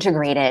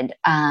integrated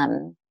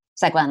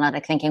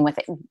psychoanalytic thinking with,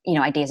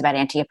 ideas about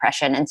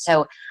anti-oppression. And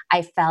so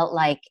I felt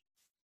like,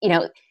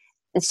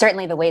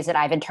 certainly the ways that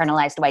I've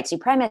internalized white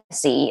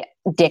supremacy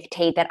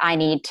dictate that I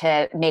need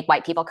to make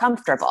white people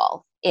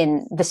comfortable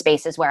in the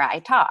spaces where I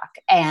talk.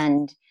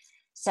 And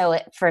so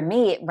for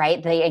me,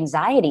 right, the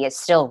anxiety is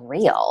still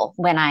real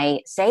when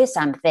I say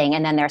something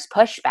and then there's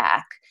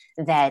pushback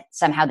that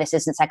somehow this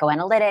isn't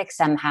psychoanalytic,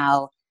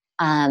 somehow,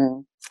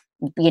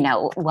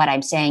 what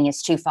I'm saying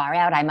is too far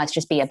out. I must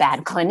just be a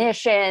bad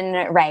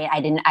clinician, right?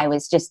 I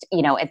was just,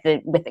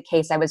 with the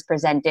case I was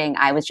presenting,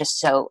 I was just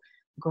so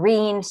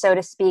green, so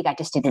to speak. I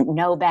just didn't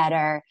know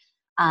better.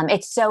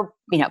 It's so,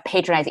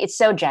 patronizing. It's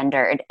so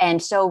gendered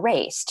and so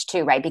raced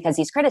too, right? Because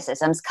these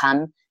criticisms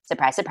come,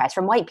 surprise, surprise,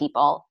 from white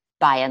people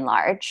by and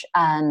large.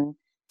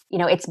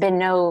 It's been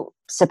no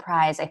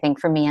surprise, I think,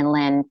 for me and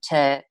Lynn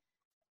to,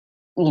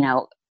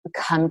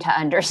 come to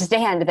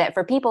understand that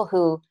for people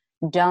who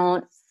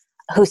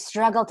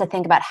struggle to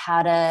think about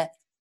how to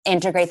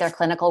integrate their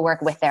clinical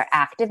work with their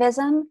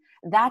activism,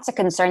 that's a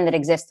concern that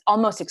exists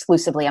almost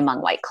exclusively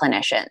among white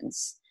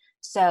clinicians.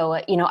 So,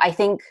 I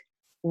think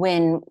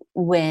when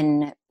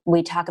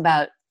we talk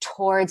about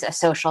towards a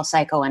social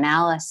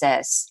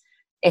psychoanalysis,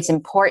 it's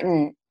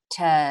important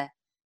to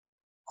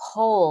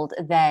hold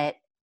that,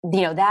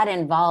 that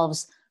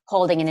involves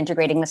holding and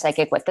integrating the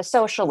psychic with the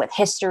social, with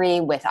history,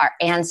 with our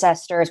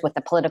ancestors, with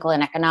the political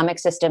and economic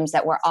systems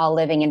that we're all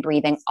living and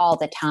breathing all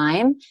the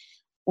time,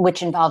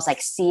 which involves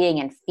like seeing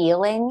and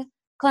feeling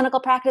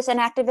clinical practice and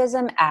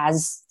activism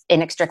as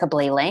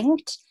inextricably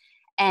linked.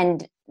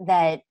 And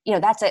that,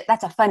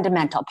 that's a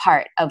fundamental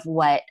part of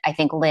what I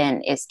think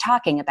Lynn is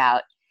talking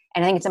about.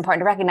 And I think it's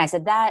important to recognize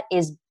that that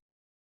is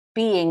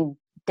being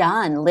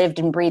done, lived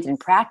and breathed and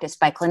practiced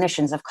by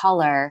clinicians of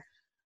color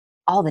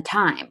all the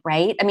time,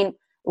 right? I mean,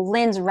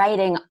 Lynn's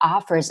writing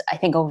offers, I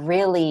think, a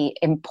really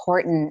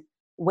important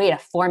way to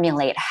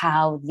formulate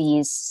how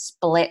these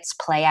splits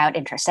play out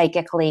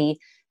intrapsychically,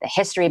 the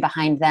history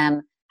behind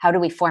them. How do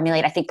we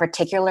formulate, I think,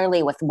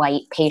 particularly with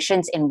white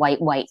patients in white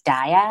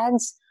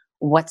dyads,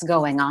 what's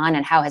going on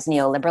and how has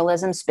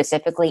neoliberalism,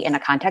 specifically in a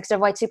context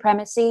of white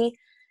supremacy,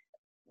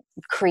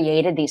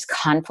 created these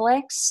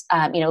conflicts?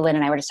 Lynn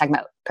and I were just talking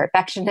about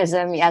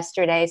perfectionism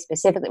yesterday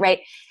specifically,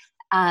 right?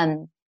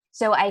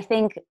 So I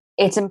think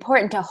it's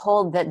important to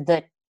hold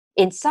that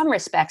in some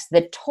respects,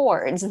 the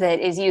towards that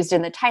is used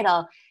in the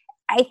title,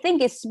 I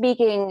think is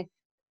speaking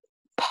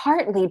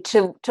partly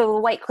to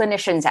white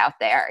clinicians out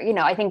there.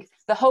 I think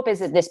the hope is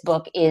that this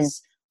book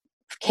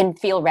can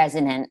feel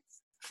resonant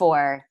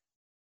for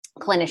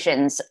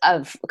clinicians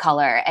of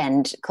color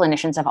and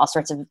clinicians of all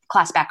sorts of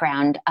class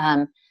background.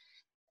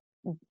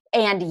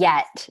 And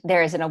yet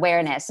there is an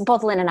awareness.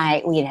 Both Lynn and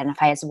I, we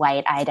identify as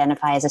white. I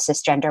identify as a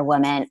cisgender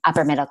woman,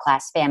 upper middle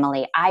class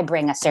family. I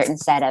bring a certain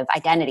set of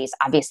identities,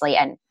 obviously,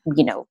 and,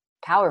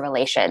 power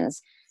relations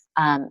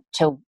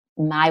to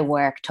my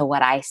work, to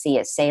what I see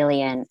as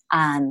salient.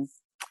 And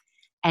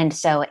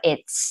so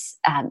it's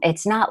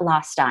not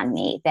lost on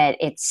me that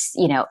it's,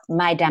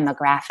 my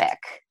demographic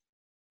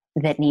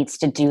that needs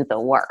to do the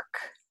work,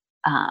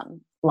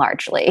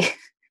 largely.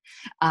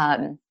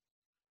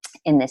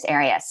 In this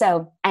area.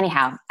 So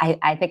anyhow,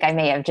 I think I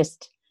may have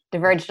just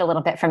diverged a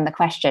little bit from the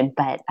question,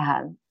 but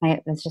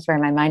that's just where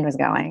my mind was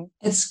going.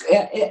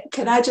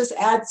 Can I just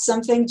add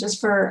something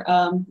just for,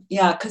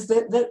 because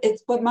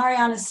it's what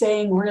Mariana is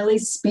saying really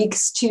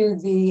speaks to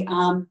the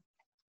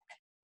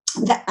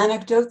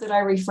anecdote that I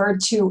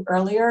referred to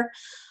earlier,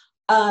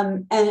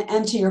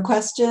 and to your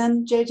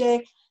question,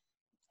 JJ,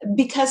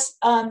 because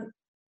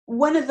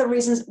one of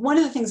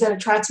the things that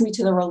attracts me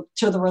to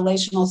the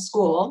relational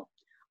school,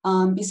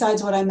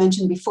 besides what I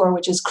mentioned before,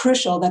 which is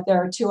crucial that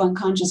there are two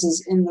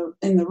unconsciouses in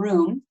the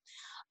room,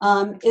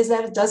 is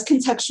that it does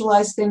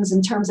contextualize things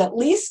in terms at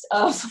least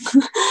of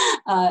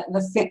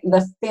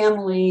the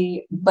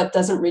family, but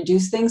doesn't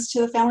reduce things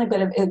to the family. But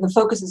the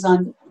focus is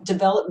on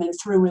development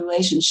through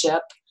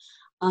relationship,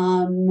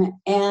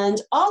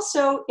 and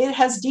also it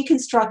has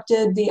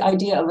deconstructed the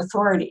idea of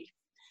authority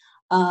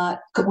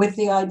with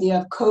the idea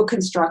of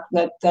co-construct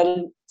that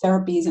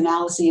therapies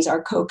analyses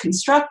are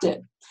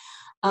co-constructed.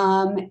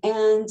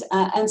 And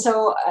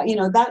so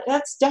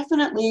that's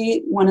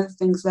definitely one of the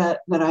things that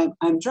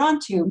I'm drawn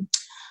to,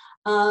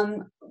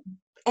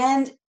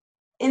 and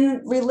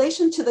in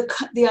relation to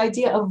the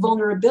idea of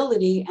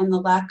vulnerability and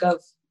the lack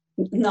of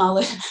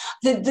knowledge,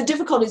 the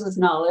difficulties with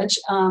knowledge,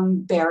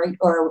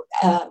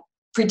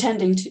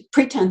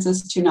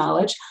 pretenses to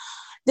knowledge.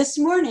 This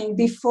morning,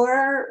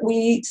 before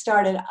we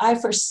started, I,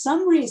 for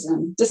some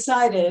reason,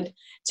 decided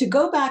to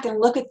go back and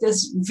look at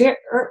this very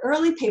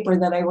early paper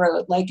that I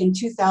wrote, like in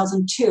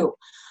 2002,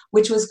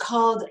 which was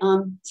called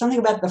something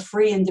about the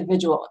free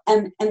individual.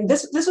 And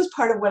this was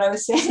part of what I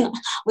was saying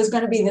was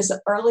going to be this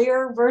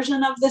earlier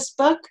version of this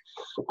book.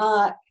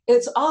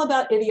 It's all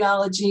about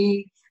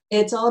ideology.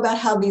 It's all about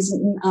how these,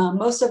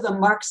 most of the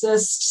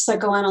Marxist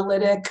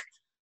psychoanalytic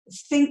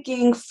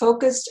thinking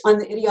focused on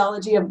the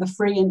ideology of the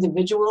free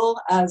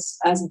individual as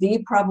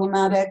the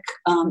problematic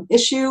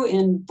issue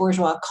in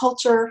bourgeois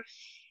culture.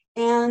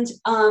 And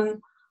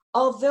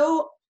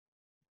although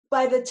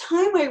by the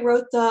time I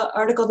wrote the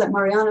article that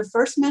Mariana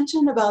first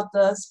mentioned about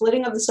the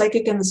splitting of the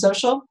psychic and the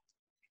social,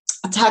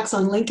 attacks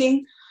on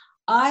linking,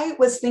 I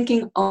was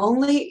thinking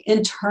only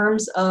in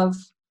terms of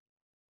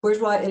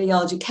bourgeois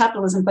ideology,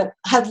 capitalism, but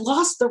had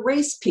lost the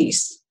race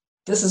piece.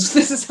 This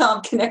is how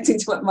I'm connecting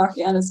to what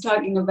Mariana is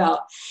talking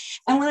about.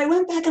 And when I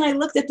went back and I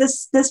looked at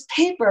this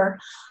paper,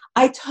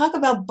 I talk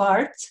about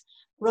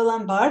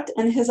Roland Barthes,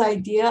 and his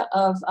idea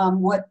of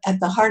what at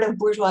the heart of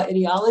bourgeois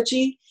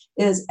ideology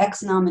is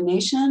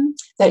ex-nomination,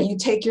 that you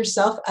take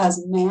yourself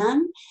as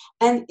man.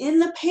 And in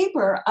the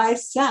paper, I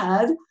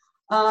said,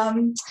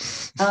 I'm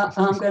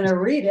going to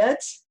read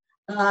it,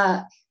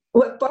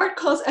 what Barthes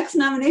calls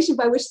ex-nomination,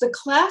 by which the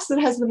class that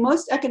has the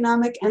most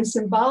economic and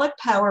symbolic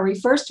power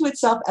refers to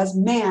itself as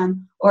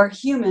man or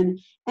human,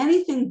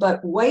 anything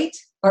but white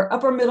or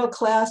upper middle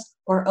class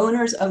or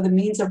owners of the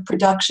means of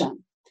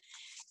production.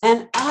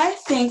 And I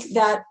think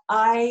that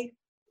I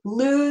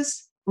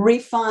lose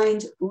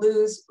refined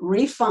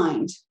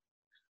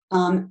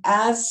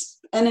as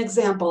an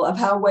example of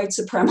how white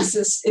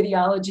supremacist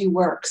ideology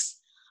works.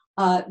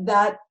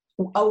 That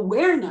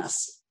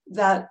awareness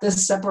that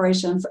this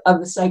separation of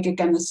the psychic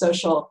and the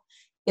social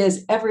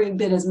is every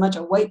bit as much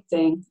a white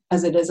thing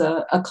as it is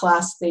a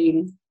class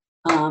thing,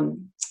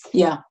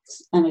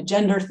 and a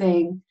gender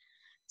thing.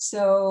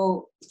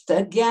 So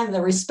again,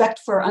 the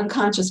respect for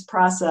unconscious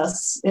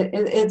process,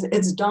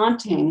 it's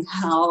daunting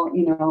how,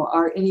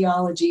 our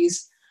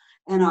ideologies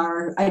and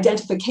our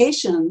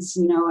identifications,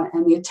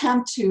 and the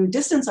attempt to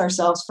distance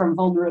ourselves from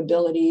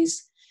vulnerabilities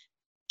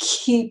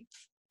keep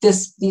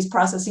these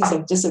processes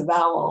of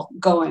disavowal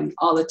going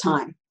all the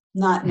time,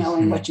 not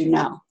knowing what you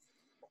know.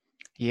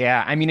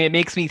 Yeah, I mean, it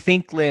makes me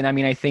think, Lynn,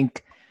 I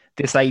think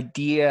this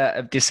idea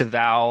of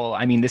disavowal,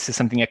 this is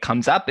something that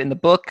comes up in the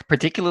book,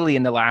 particularly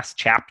in the last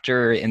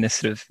chapter in this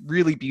sort of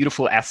really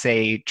beautiful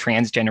essay,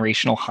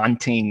 Transgenerational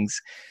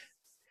Hauntings.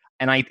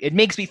 And it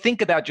makes me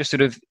think about just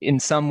sort of, in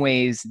some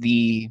ways,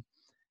 the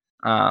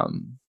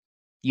kind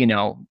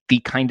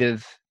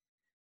of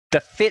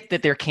the fit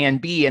that there can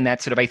be, and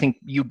that sort of, I think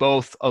you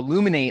both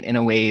illuminate in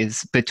a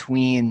ways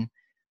between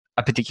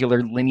a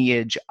particular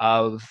lineage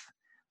of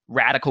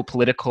radical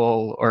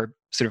political or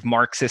sort of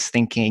Marxist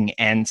thinking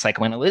and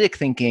psychoanalytic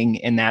thinking,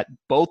 in that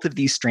both of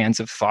these strands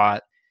of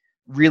thought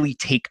really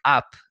take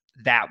up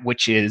that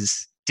which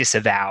is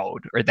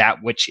disavowed or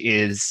that which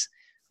is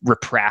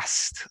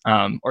repressed,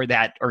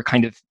 or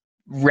kind of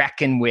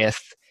reckon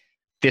with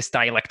this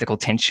dialectical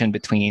tension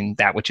between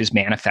that which is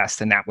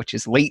manifest and that which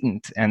is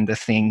latent, and the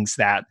things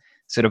that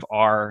sort of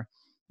are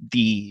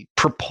the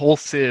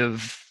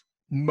propulsive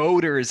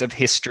motors of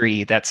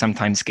history that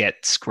sometimes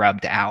get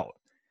scrubbed out.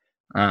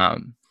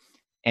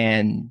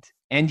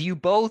 And you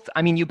both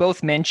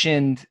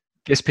mentioned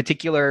this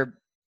particular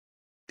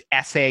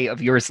essay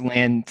of yours,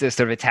 Lynn, the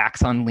sort of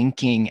attacks on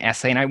linking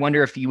essay. And I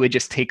wonder if you would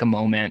just take a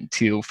moment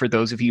to, for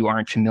those of you who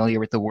aren't familiar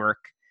with the work,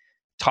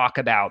 talk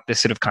about this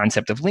sort of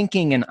concept of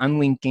linking and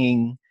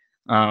unlinking,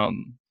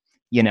 and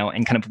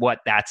kind of what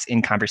that's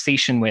in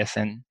conversation with.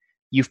 And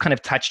you've kind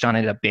of touched on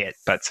it a bit,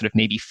 but sort of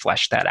maybe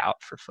flesh that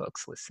out for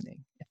folks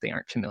listening if they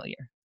aren't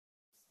familiar.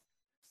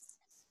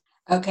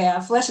 Okay,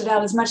 I'll flesh it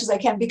out as much as I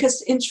can,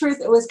 because in truth,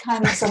 it was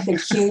kind of something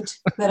cute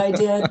that I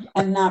did,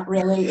 and not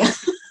really,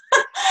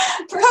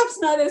 perhaps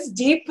not as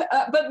deep,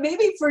 but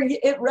maybe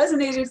it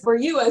resonated for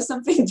you as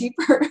something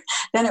deeper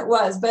than it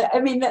was. But I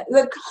mean,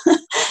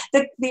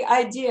 the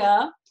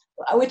idea,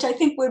 which I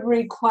think would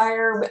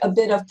require a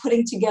bit of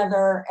putting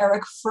together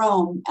Erich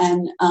Fromm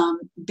and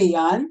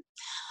Bion,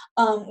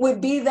 would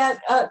be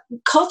that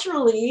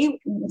culturally,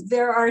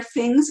 there are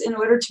things, in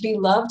order to be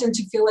loved and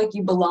to feel like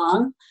you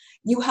belong,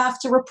 you have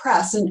to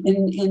repress.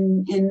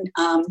 In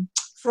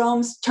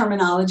Fromm's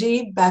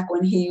terminology, back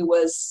when he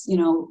was,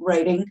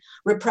 writing,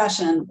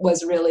 repression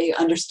was really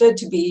understood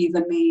to be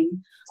the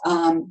main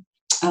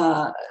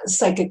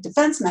psychic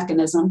defense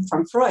mechanism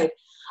from Freud.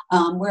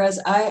 Whereas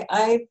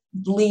I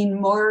lean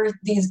more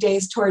these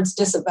days towards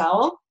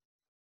disavowal,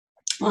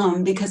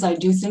 because I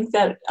do think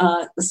that,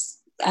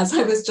 as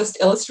I was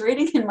just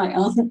illustrating in my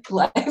own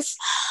life,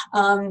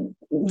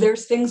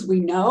 there's things we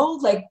know,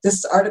 like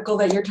this article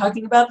that you're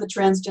talking about, the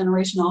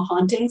Transgenerational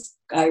Hauntings,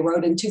 I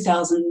wrote in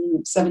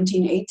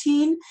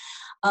 2017-18.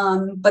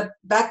 But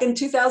back in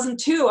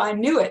 2002, I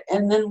knew it.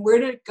 And then where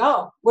did it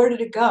go?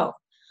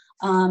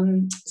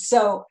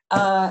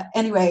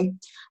 Anyway,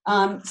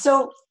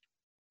 so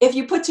if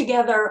you put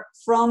together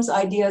Fromm's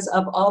ideas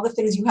of all the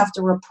things you have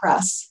to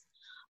repress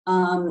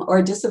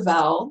or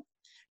disavow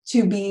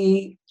to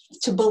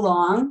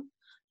belong,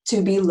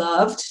 to be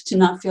loved, to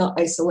not feel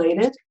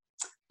isolated,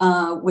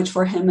 which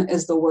for him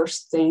is the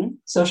worst thing,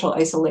 social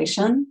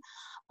isolation,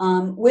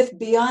 with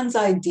Bion's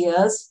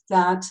ideas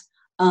that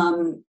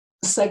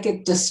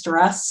psychic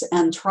distress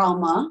and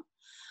trauma,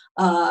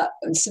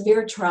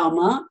 severe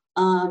trauma,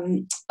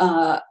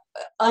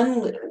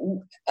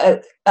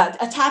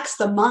 attacks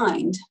the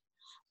mind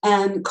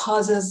and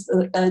causes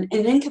an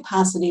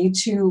incapacity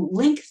to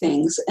link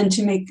things and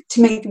to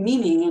make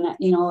meaning. And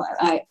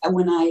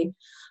when I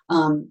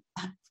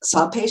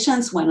saw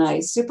patients, when I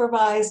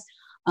supervised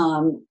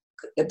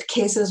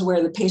cases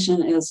where the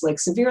patient is like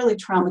severely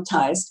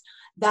traumatized,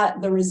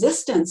 that the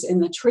resistance in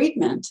the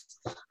treatment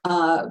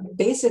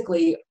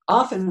basically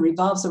often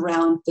revolves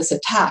around this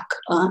attack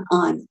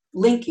on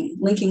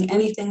linking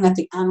anything that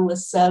the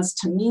analyst says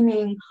to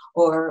meaning,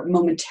 or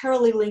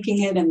momentarily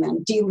linking it and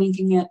then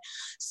delinking it.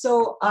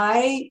 So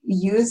I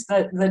use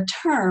the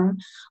term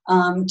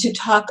to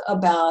talk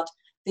about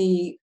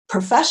the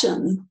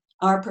profession,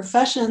 our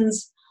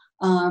professions.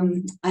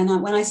 And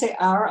when I say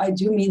our, I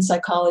do mean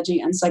psychology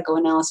and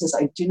psychoanalysis.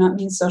 I do not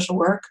mean social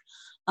work.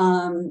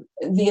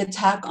 The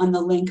attack on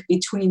the link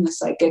between the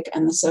psychic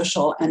and the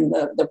social, and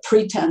the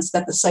pretense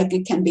that the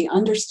psychic can be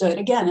understood.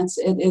 Again,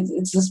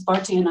 it's this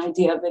Barthian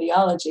idea of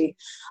ideology,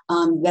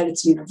 that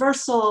it's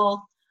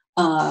universal.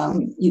 There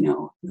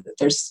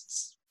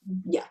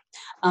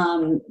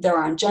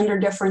aren't gender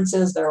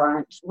differences. There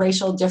aren't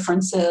racial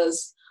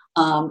differences.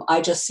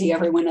 I just see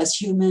everyone as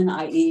human,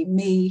 i.e.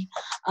 me.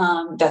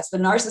 That's the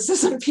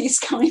narcissism piece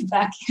coming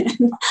back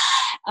in.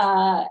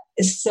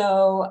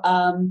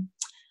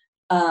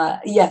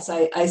 Yes,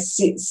 I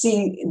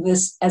see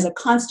this as a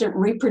constant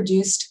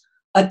reproduced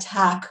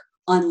attack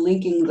on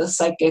linking the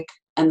psychic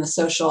and the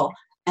social,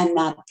 and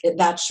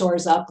that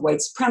shores up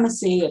white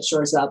supremacy. It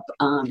shores up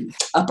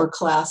upper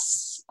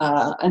class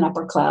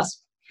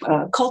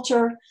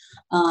culture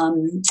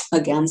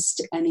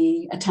against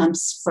any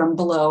attempts from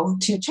below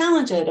to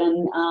challenge it.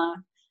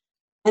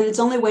 And it's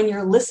only when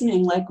you're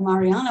listening, like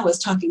Mariana was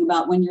talking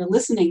about, when you're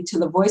listening to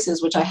the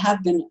voices, which I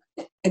have been,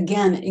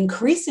 again,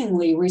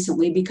 increasingly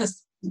recently,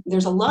 because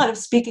there's a lot of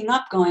speaking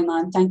up going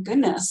on, thank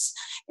goodness,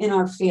 in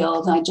our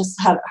field. I just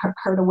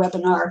heard a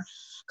webinar a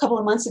couple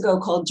of months ago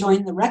called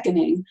Join the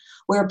Reckoning,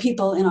 where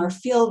people in our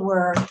field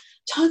were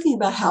talking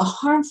about how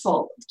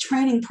harmful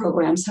training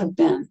programs have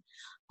been.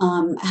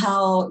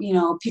 How,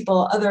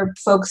 other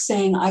folks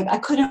saying, I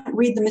couldn't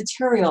read the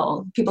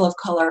material, people of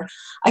color,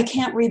 I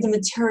can't read the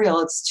material,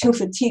 it's too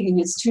fatiguing,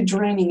 it's too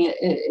draining,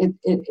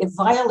 it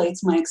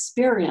violates my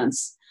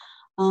experience.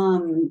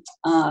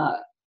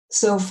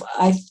 So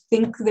I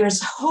think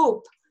there's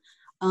hope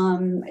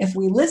if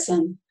we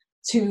listen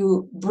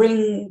to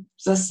bring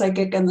the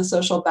psychic and the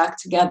social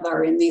back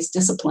together in these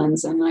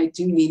disciplines, and I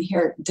do mean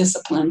here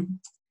discipline.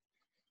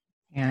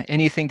 Yeah,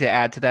 anything to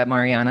add to that,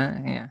 Mariana?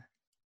 Yeah.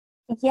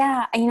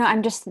 Yeah,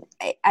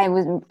 I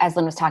was, as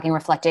Lynn was talking,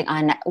 reflecting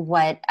on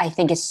what I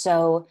think is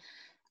so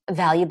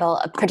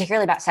valuable,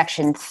 particularly about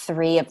section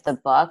 3 of the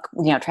book.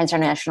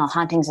 Transgenerational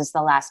hauntings is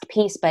the last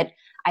piece, but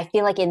I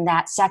feel like in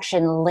that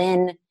section,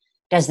 Lynn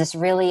does this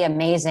really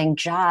amazing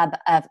job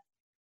of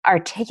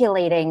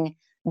articulating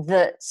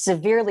the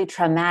severely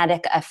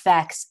traumatic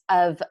effects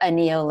of a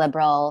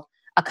neoliberal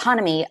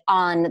economy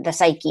on the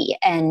psyche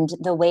and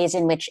the ways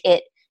in which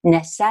it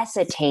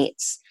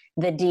necessitates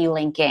the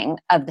delinking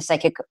of the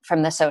psychic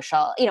from the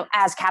social,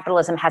 as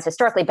capitalism has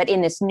historically. But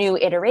in this new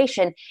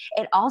iteration,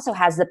 it also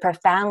has the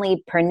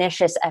profoundly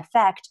pernicious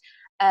effect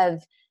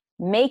of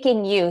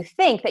making you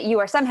think that you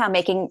are somehow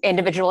making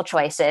individual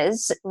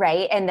choices,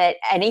 right? And that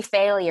any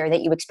failure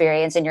that you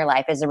experience in your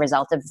life is a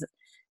result of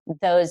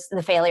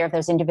the failure of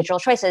those individual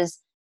choices,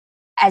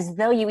 as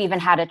though you even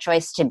had a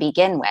choice to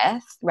begin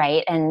with,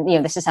 right? And,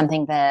 this is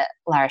something that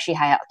Lara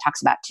Shihaya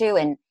talks about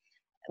too.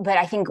 But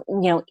I think,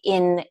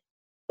 in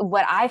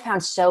what I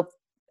found so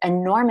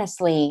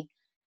enormously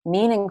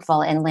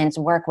meaningful in Lynn's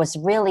work was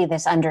really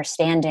this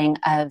understanding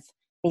of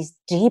these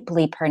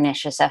deeply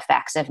pernicious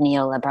effects of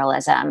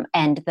neoliberalism.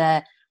 And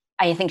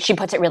I think she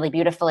puts it really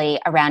beautifully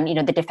around,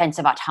 the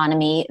defensive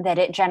autonomy that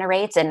it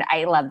generates. And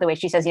I love the way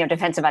she says,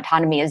 defensive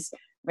autonomy is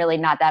really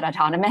not that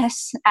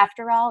autonomous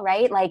after all,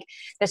 right? Like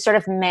this sort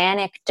of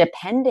manic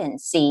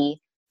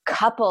dependency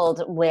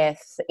coupled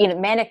with,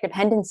 manic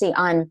dependency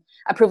on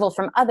approval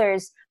from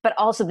others, but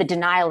also the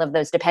denial of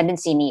those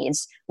dependency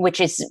needs,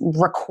 which is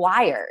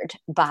required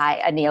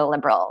by a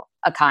neoliberal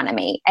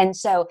economy. And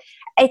so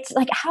it's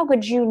like, how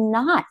could you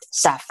not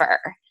suffer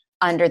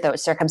under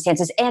those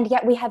circumstances? And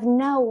yet we have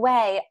no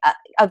way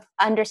of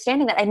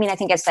understanding that. I mean, I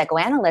think as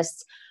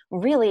psychoanalysts,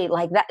 really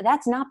like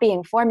that's not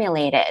being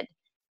formulated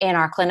in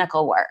our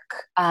clinical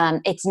work.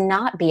 It's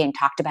not being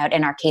talked about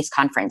in our case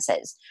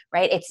conferences,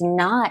 right? It's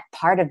not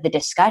part of the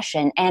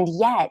discussion. And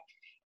yet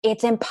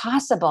it's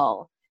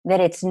impossible that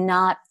it's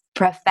not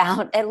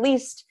profound, at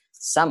least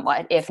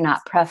somewhat, if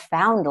not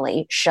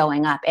profoundly,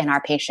 showing up in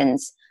our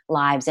patients'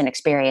 lives and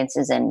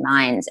experiences and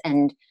minds.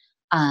 And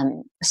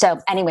so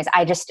anyways,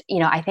 I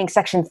think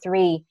section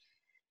 3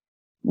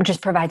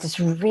 just provides this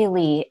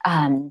really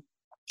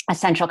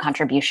essential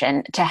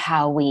contribution to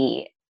how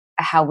we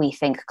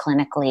think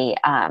clinically,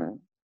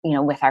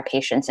 with our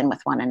patients and with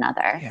one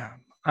another. Yeah.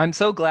 I'm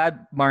so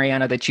glad,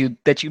 Mariana, that you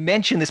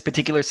mentioned this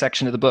particular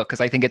section of the book,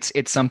 because I think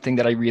it's something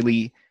that I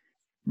really,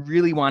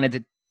 really wanted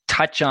to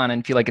touch on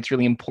and feel like it's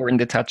really important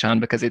to touch on,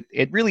 because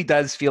it really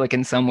does feel like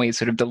in some ways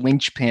sort of the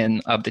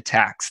linchpin of the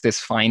text, this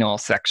final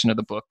section of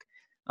the book,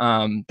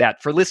 that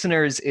for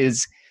listeners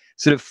is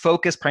sort of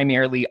focused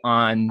primarily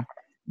on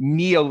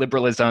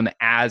neoliberalism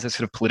as a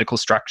sort of political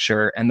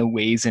structure and the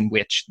ways in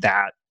which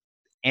that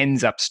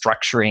ends up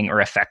structuring or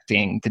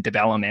affecting the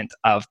development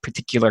of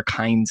particular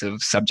kinds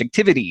of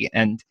subjectivity.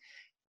 And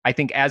I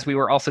think as we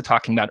were also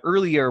talking about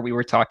earlier, we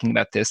were talking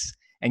about this,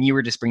 and you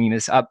were just bringing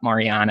this up,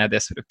 Mariana,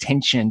 this sort of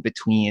tension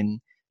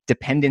between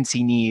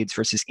dependency needs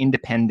versus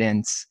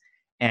independence.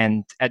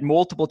 And at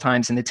multiple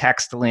times in the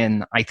text,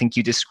 Lynn, I think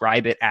you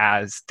describe it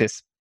as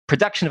this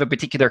production of a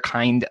particular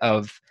kind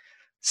of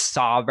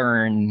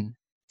sovereign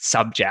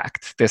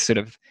subject, this sort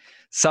of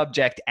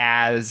subject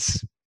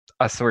as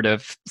a sort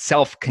of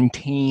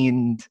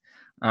self-contained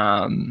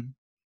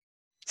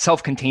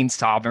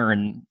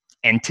sovereign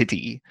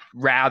entity,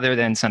 rather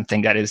than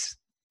something that is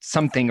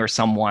something or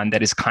someone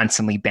that is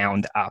constantly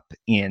bound up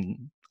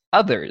in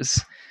others.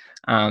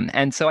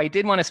 And so I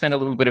did want to spend a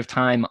little bit of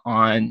time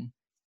on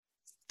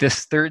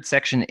this third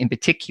section in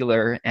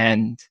particular,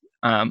 and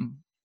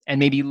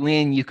maybe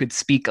Lynn, you could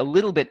speak a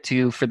little bit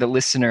to, for the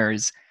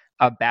listeners,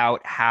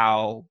 about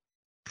how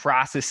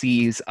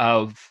processes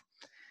of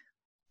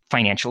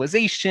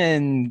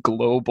financialization,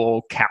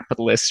 global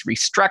capitalist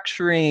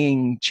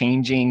restructuring,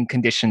 changing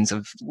conditions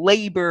of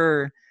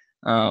labor,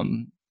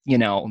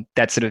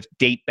 that sort of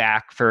date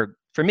back for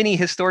for many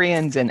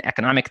historians and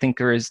economic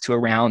thinkers to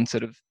around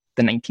sort of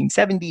the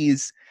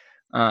 1970s.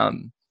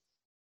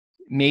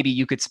 Maybe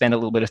you could spend a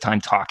little bit of time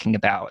talking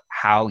about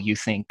how you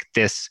think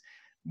this,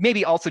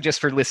 maybe also just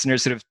for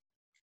listeners, sort of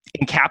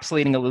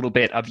encapsulating a little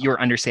bit of your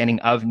understanding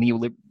of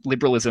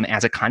neoliberalism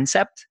as a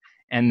concept,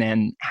 and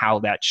then how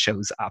that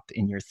shows up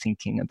in your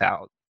thinking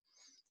about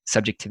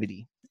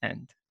subjectivity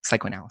and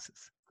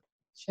psychoanalysis.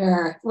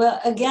 Sure. Well,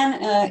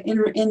 again,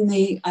 in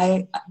the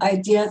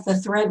idea, the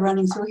thread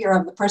running through here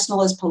of the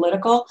personal is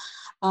political,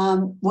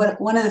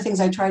 one of the things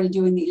I try to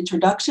do in the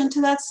introduction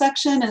to that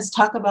section is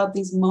talk about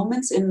these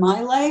moments in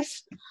my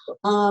life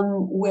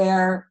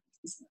where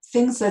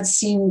things that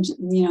seemed,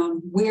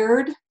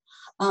 weird,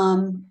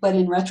 but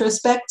in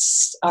retrospect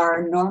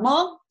are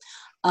normal.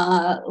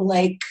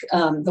 Like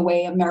the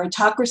way a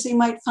meritocracy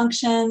might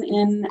function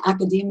in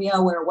academia,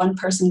 where one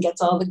person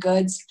gets all the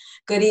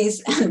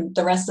goodies and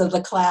the rest of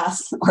the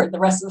class or the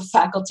rest of the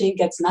faculty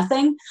gets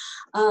nothing.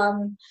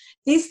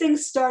 These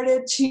things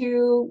started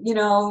to,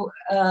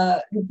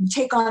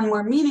 take on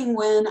more meaning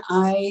when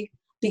I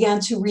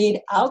began to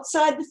read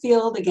outside the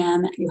field.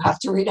 Again, you have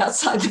to read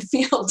outside the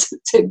field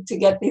to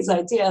get these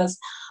ideas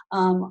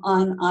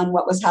on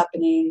what was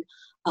happening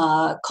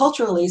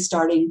culturally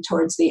starting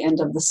towards the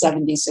end of the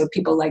 70s. So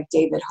people like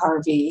David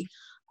Harvey,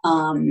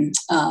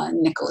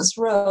 Nicholas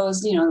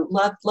Rose,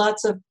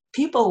 lots of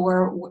people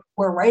were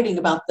writing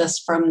about this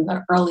from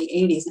the early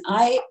 80s.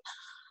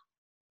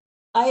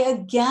 I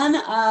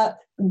again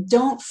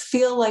don't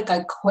feel like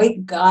I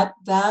quite got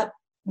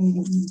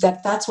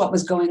that's what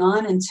was going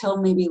on until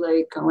maybe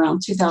like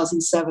around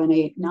 2007,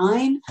 8,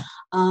 9.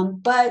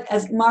 But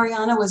as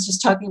Mariana was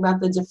just talking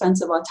about the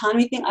defensive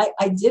autonomy thing,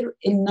 I did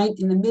in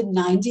the mid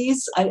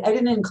 90s. I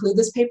didn't include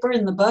this paper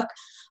in the book,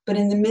 but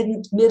in the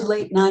mid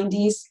late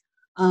 90s,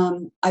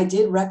 I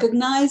did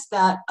recognize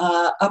that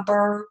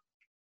upper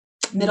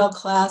middle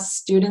class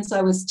students,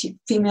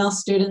 female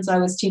students I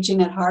was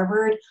teaching at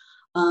Harvard,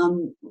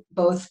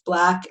 both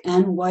Black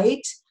and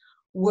white,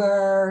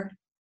 were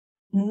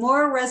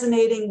more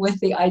resonating with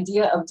the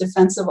idea of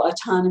defensive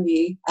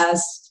autonomy,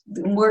 as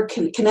more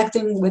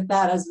connecting with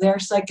that as their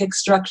psychic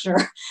structure,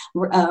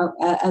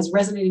 as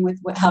resonating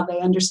with how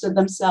they understood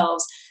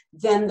themselves,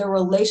 than the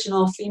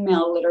relational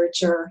female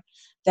literature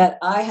that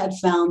I had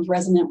found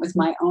resonant with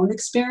my own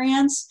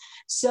experience.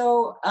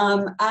 So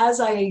as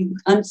I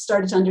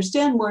started to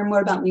understand more and more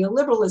about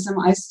neoliberalism,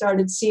 I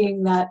started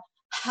seeing that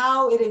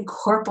how it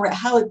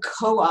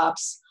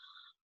co-ops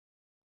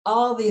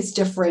all these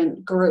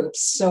different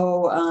groups.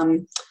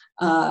 So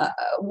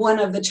one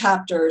of the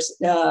chapters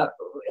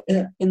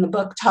in the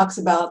book talks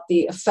about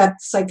the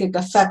psychic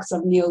effects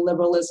of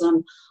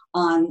neoliberalism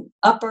on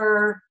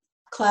upper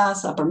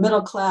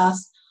middle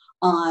class,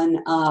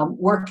 on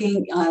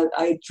working.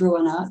 I drew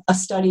on a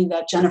study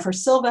that Jennifer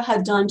Silva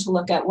had done to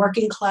look at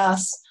working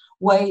class,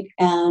 white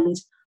and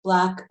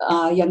Black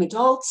young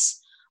adults.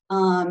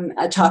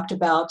 I talked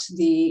about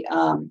the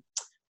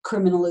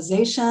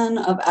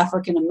criminalization of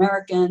African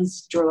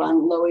Americans, drew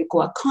on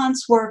Loic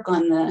Khan's work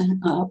on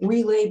the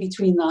relay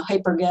between the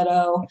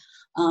hyperghetto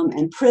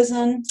and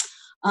prison.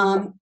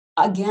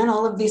 Again,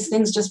 all of these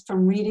things just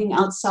from reading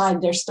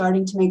outside, they're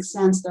starting to make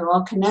sense. They're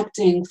all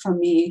connecting for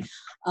me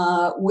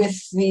with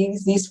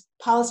these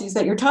policies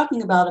that you're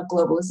talking about of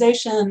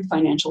globalization,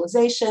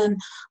 financialization,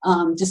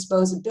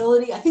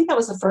 disposability. I think that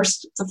was the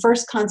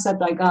first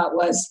concept I got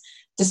was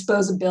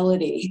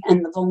disposability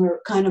and the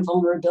kind of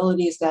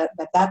vulnerabilities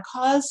that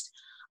caused,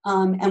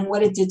 and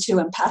what it did to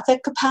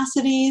empathic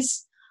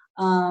capacities,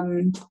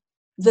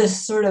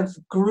 this sort of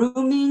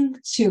grooming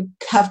to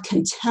have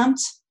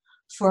contempt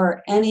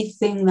for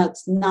anything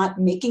that's not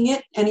making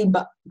it, any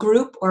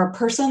group or a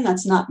person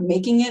that's not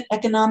making it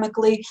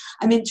economically.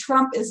 I mean,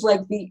 Trump is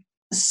like the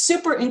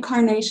super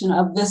incarnation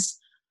of this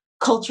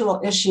cultural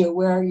issue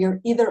where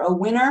you're either a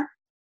winner,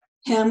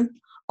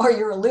 him, or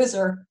you're a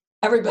loser,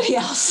 everybody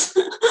else.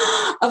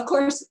 Of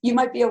course, you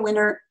might be a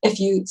winner if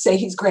you say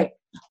he's great,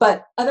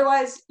 but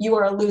otherwise you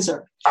are a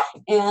loser.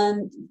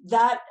 And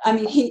that, I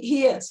mean,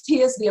 he is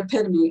the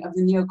epitome of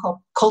the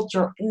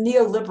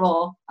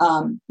neoliberal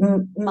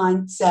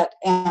mindset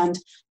and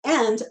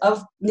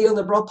of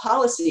neoliberal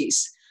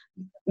policies.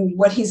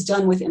 What he's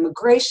done with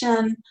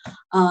immigration,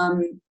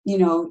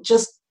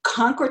 just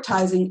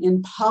concretizing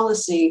in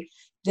policy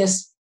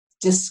this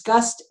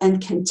disgust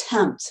and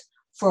contempt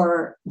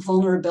for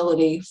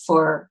vulnerability,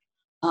 for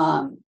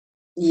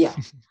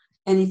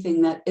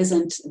anything that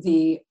isn't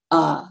the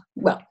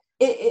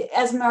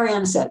as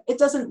Mariana said, it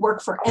doesn't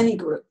work for any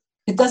group.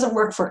 It doesn't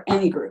work for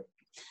any group.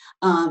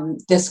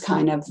 This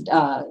kind of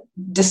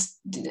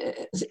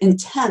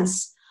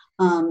intense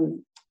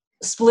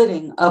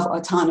splitting of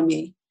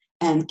autonomy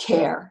and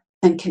care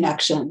and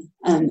connection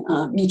and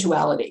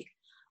mutuality.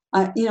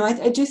 I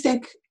do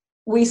think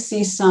we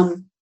see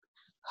some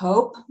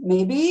hope,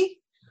 maybe.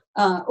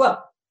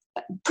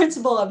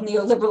 Principle of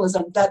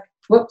neoliberalism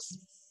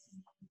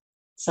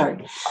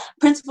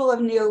principle of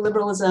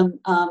neoliberalism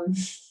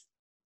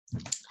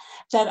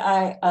that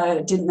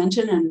I didn't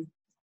mention, and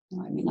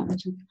I may not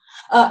mention,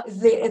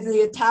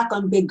 the attack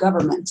on big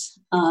government,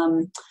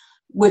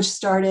 which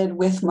started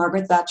with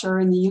Margaret Thatcher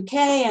in the UK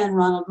and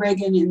Ronald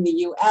Reagan in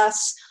the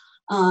US.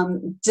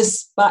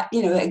 Despite,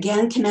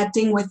 again,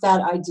 connecting with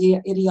that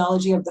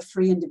ideology of the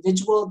free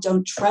individual.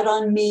 Don't tread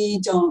on me.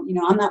 Don't,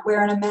 I'm not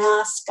wearing a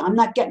mask. I'm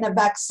not getting a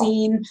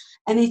vaccine.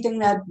 Anything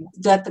that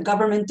the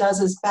government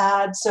does is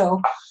bad.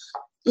 So,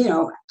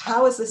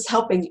 how is this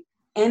helping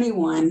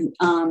anyone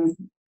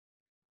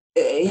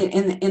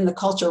in the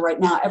culture right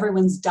now?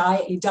 Everyone's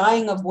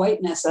dying of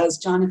whiteness, as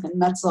Jonathan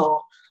Metzl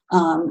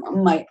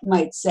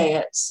might say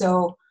it.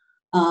 So,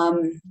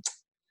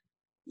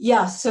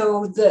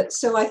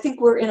 so I think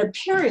we're in a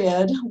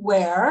period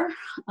where,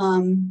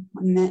 and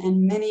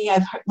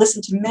I've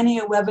listened to many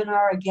a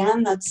webinar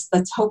again that's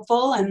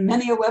hopeful, and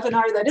many a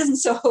webinar that isn't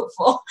so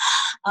hopeful,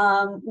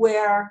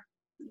 where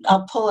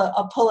I'll pull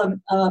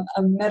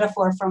a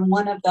metaphor from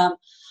one of them.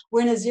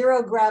 We're in a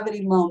zero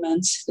gravity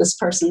moment, this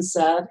person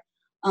said,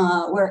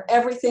 where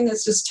everything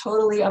is just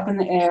totally up in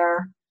the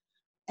air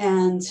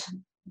and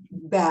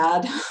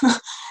bad.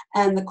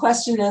 And the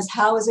question is,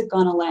 how is it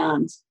going to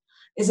land?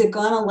 Is it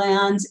going to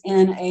land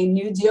in a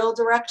New Deal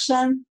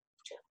direction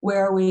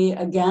where we,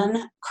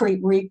 again,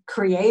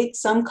 recreate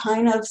some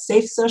kind of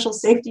safe social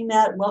safety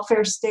net,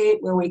 welfare state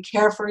where we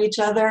care for each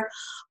other?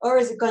 Or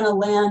is it going to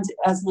land,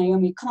 as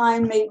Naomi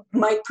Klein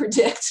might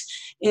predict,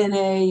 in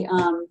a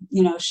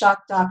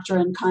shock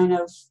doctrine kind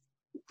of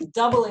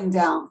doubling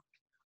down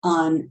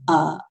on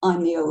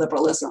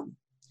neoliberalism?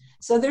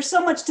 So there's so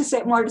much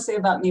more to say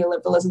about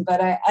neoliberalism, but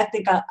I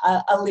think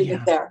I'll leave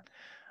it there.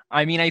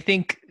 I mean, I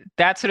think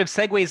that sort of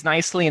segues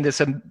nicely into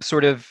some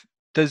sort of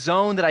the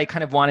zone that I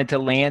kind of wanted to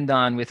land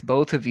on with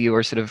both of you,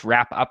 or sort of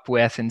wrap up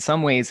with in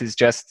some ways, is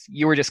just,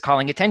 you were just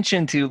calling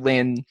attention to,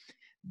 Lynn,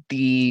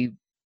 the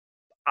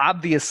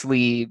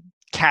obviously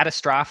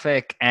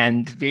catastrophic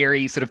and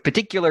very sort of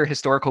particular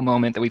historical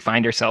moment that we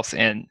find ourselves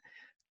in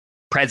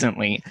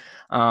presently.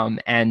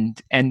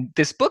 And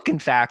this book, in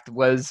fact,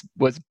 was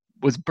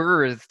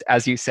birthed,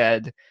 as you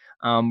said,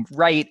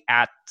 right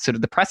at sort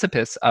of the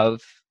precipice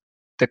of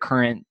the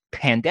current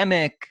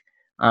pandemic,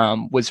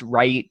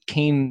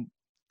 came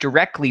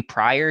directly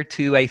prior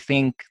to, I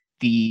think,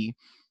 the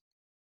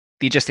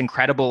just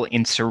incredible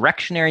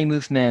insurrectionary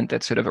movement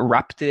that sort of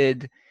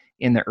erupted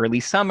in the early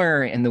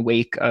summer in the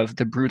wake of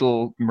the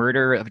brutal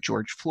murder of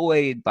George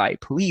Floyd by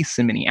police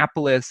in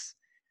Minneapolis.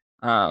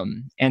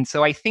 And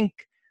so I think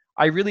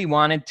I really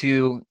wanted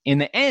to, in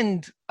the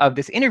end of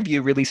this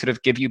interview, really sort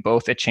of give you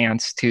both a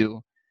chance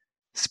to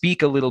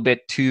speak a little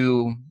bit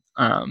to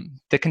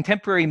the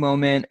contemporary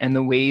moment and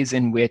the ways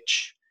in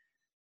which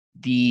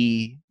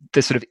the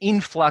sort of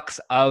influx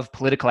of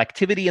political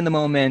activity in the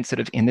moment, sort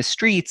of in the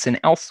streets and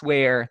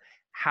elsewhere,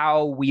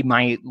 how we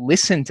might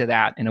listen to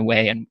that in a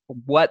way, and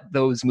what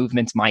those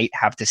movements might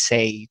have to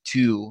say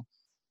to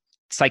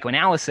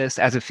psychoanalysis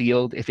as a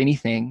field, if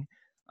anything.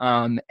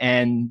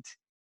 And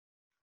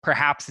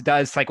perhaps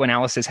does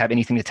psychoanalysis have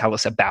anything to tell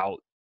us about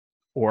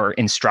or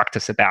instruct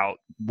us about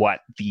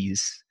what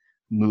these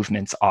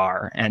movements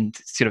are, and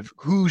sort of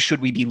who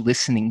should we be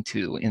listening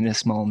to in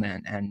this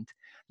moment? And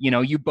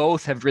you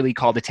both have really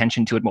called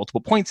attention to at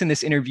multiple points in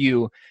this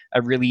interview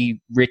a really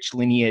rich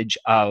lineage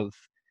of,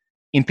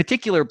 in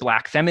particular,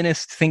 Black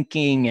feminist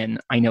thinking.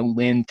 And I know,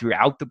 Lynn,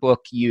 throughout the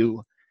book,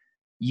 you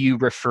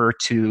refer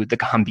to the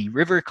Combahee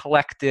River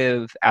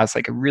Collective as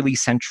like a really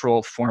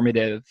central,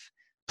 formative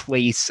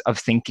place of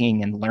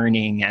thinking and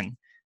learning, and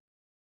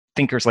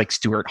thinkers like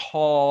Stuart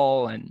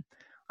Hall.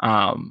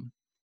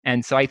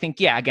 And so I think,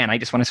 again, I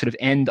just want to sort of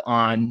end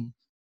on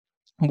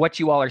what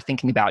you all are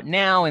thinking about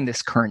now in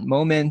this current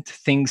moment,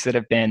 things that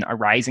have been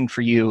arising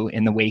for you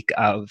in the wake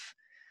of,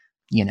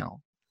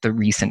 the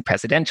recent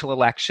presidential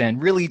election,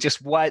 really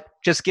just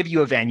give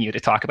you a venue to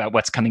talk about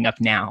what's coming up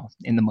now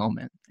in the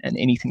moment and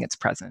anything that's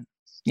present.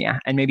 Yeah.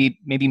 And maybe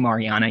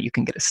Mariana, you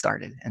can get us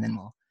started, and then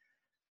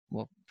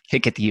we'll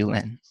kick it to you,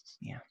 Lynn.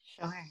 Yeah.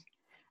 Sure.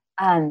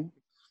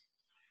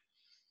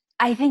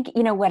 I think,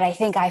 what I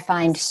think I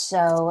find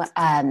so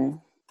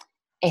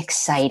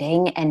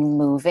exciting and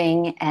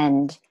moving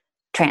and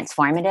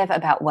transformative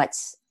about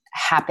what's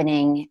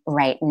happening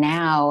right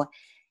now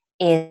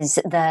is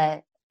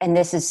and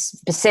this is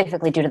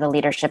specifically due to the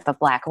leadership of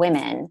Black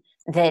women,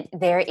 that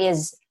there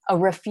is a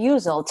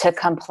refusal to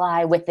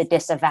comply with the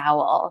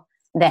disavowal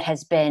that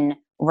has been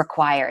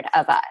required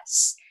of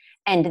us.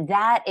 And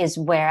that is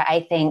where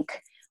I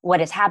think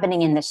what is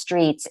happening in the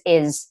streets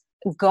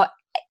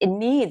it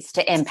needs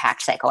to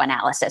impact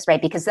psychoanalysis,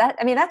 right? Because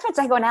that's what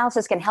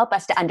psychoanalysis can help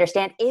us to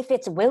understand, if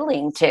it's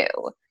willing to,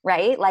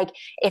 right? Like,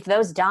 if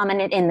those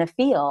dominant in the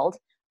field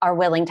are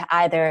willing to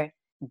either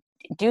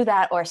do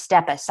that or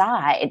step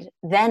aside,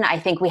 then I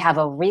think we have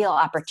a real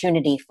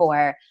opportunity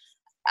for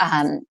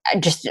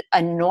just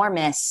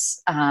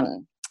enormous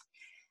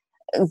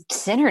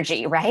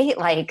synergy, right?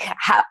 Like,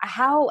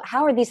 how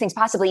are these things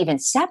possibly even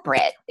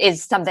separate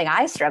is something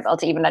I struggle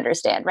to even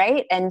understand,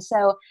 right? And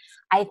so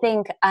I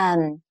think,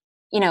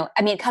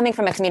 coming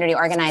from a community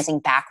organizing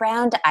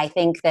background, I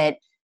think that,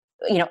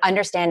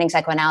 understanding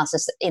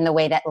psychoanalysis in the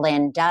way that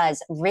Lynn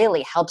does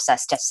really helps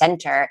us to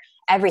center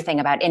everything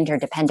about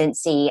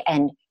interdependency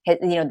and,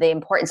 the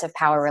importance of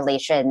power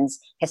relations,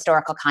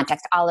 historical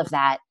context, all of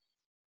that,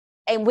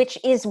 and which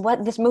is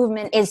what this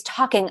movement is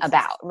talking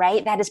about,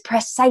 right? That is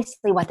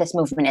precisely what this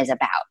movement is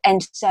about.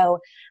 And so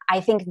I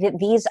think that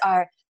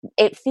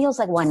it feels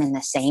like one and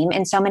the same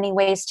in so many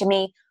ways to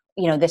me,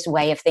 this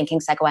way of thinking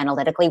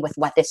psychoanalytically with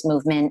what this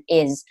movement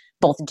is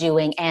both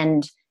doing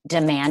and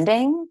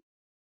demanding.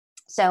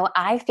 So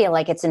I feel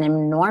like it's an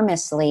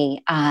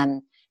enormously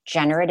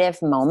generative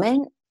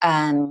moment.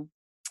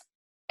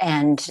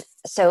 And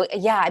so,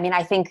 yeah, I mean,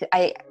 I think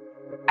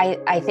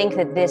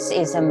that this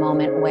is a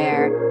moment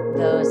where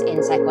those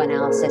in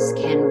psychoanalysis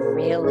can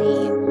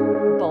really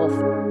both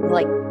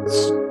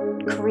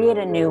create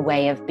a new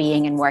way of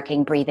being and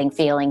working, breathing,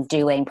 feeling,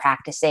 doing,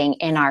 practicing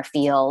in our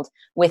field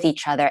with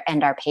each other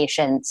and our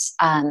patients,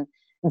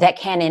 that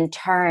can in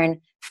turn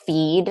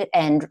feed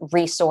and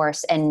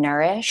resource and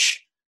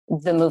nourish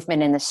the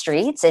movement in the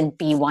streets and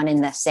be one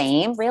in the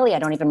same. Really, I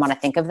don't even want to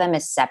think of them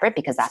as separate,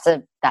 because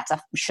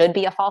should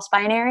be a false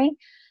binary.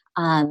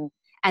 And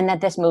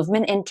that this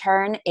movement in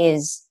turn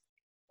is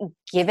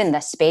given the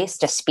space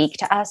to speak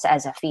to us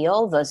as a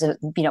field. Those are,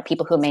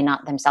 people who may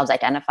not themselves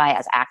identify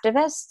as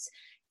activists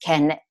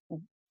can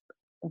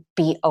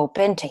be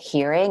open to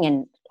hearing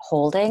and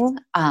holding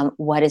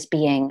what is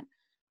being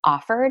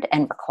offered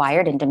and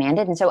required and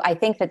demanded. And so I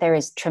think that there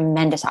is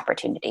tremendous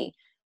opportunity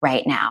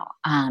right now.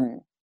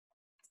 And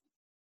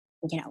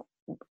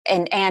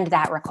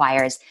that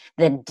requires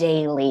the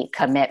daily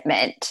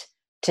commitment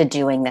to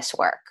doing this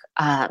work.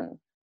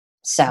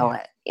 So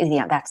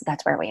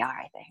that's where we are,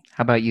 I think.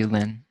 How about you,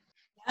 Lynn?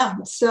 Yeah.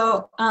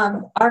 So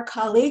our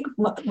colleague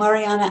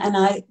Mariana and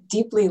I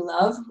deeply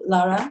love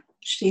Lara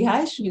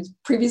Shihai, she's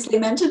previously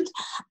mentioned,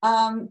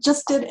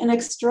 just did an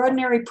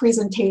extraordinary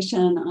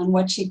presentation on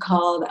what she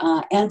called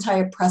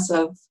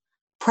anti-oppressive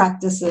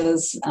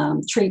practices,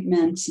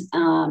 treatment,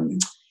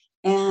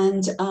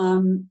 and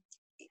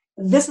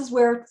this is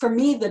where, for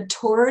me, the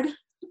toward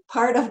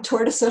part of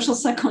toward social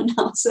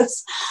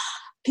psychoanalysis,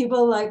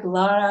 people like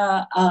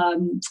Lara,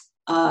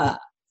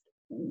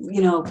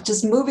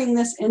 just moving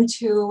this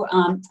into,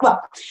 I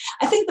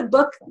think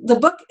the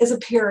book is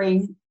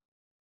appearing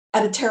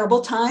at a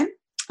terrible time,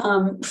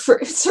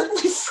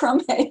 certainly from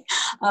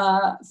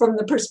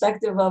the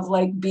perspective of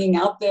like being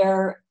out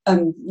there,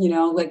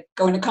 like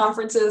going to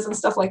conferences and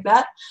stuff like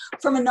that.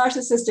 From a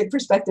narcissistic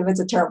perspective, it's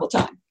a terrible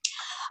time.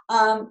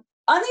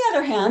 On the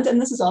other hand, and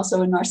this is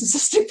also a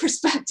narcissistic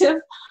perspective,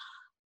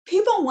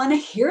 people want to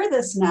hear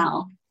this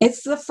now.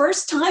 It's the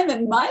first time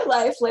in my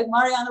life, like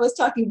Mariana was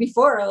talking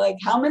before, like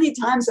how many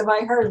times have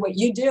I heard what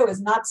you do is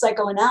not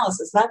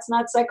psychoanalysis? That's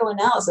not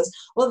psychoanalysis.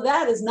 Well,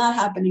 that is not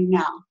happening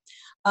now.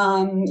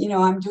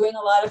 I'm doing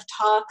a lot of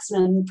talks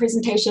and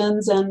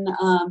presentations and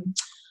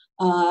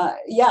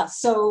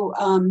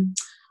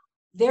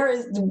there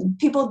is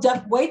people,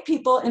 white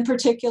people in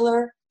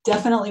particular,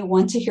 definitely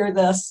want to hear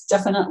this,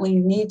 definitely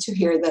need to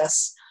hear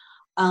this.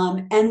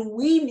 And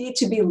we need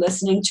to be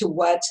listening to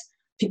what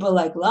people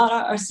like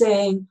Lara are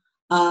saying.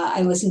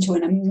 I listened to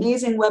an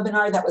amazing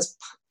webinar that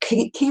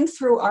came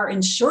through our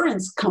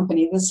insurance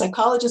company, the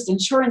psychologist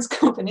insurance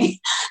company,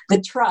 The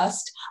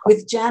Trust,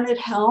 with Janet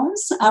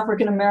Helms,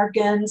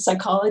 African-American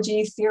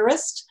psychology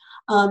theorist.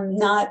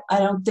 I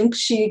don't think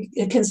she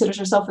considers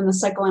herself in the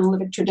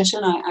psychoanalytic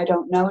tradition. I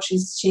don't know.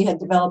 She had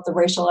developed the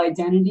racial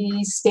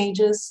identity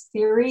stages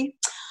theory.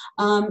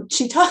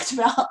 She talked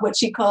about what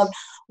she called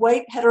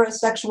white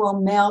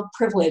heterosexual male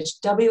privilege,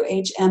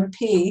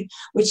 WHMP,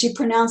 which she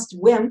pronounced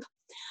WIMP,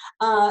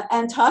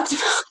 and talked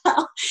about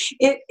how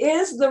it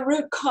is the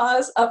root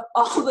cause of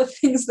all the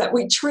things that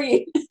we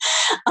treat,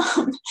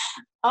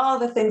 all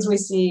the things we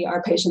see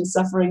our patients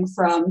suffering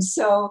from.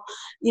 So,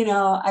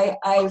 I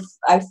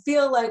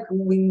feel like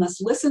we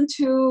must listen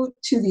to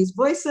these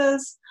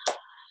voices.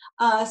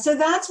 So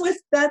that's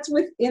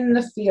within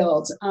the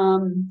field.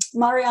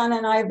 Mariana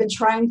and I have been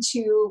trying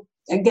to,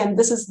 again,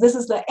 this is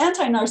the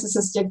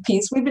anti-narcissistic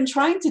piece. We've been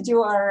trying to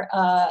do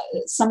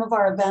some of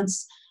our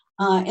events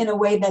in a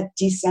way that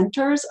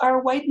decenters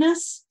our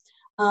whiteness.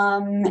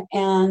 And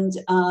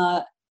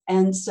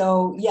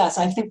so, yes,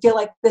 I feel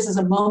like this is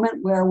a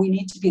moment where we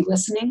need to be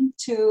listening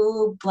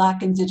to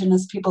Black,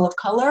 Indigenous people of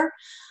color.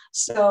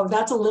 So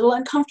that's a little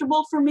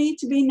uncomfortable for me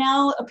to be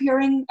now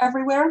appearing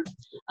everywhere.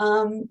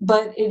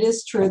 But it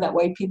is true that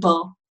white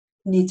people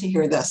need to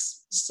hear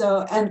this.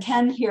 So, and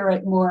can hear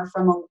it more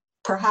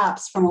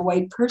perhaps from a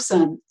white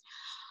person.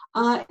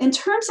 In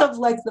terms of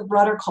like the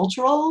broader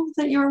cultural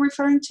that you were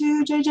referring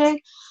to, JJ,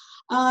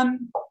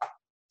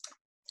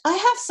 I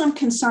have some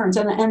concerns,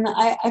 and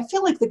I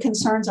feel like the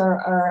concerns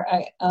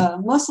are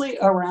mostly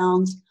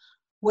around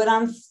what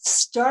I'm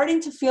starting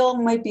to feel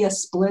might be a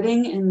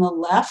splitting in the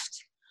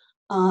left,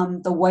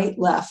 the white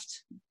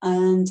left.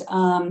 And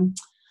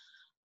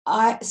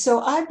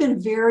I've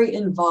been very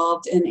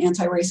involved in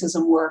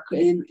anti-racism work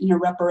in a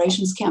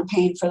reparations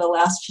campaign for the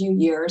last few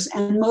years.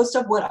 And most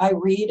of what I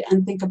read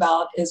and think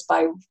about is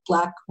by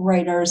Black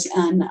writers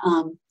and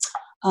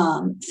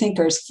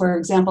thinkers. For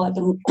example, I've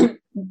been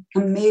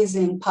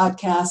amazing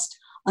podcast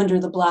under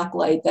the black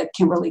light that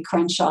Kimberly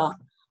Crenshaw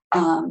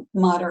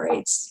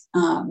moderates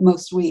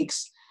most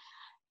weeks.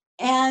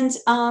 And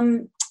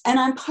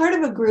I'm part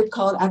of a group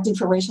called Acting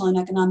for Racial and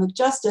Economic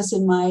Justice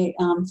in my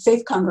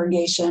faith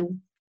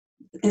congregation,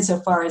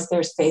 insofar as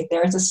there's faith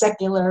there. It's a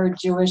secular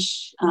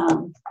Jewish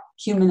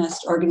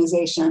humanist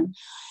organization.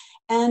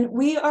 And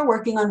we are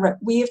working on,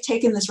 we have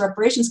taken this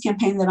reparations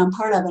campaign that I'm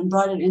part of and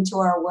brought it into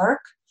our work,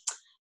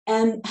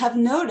 and have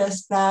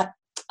noticed that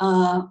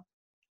a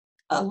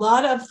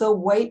lot of the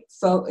white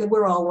folk,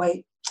 we're all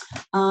white,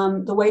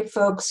 the white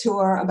folks who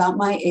are about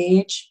my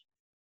age,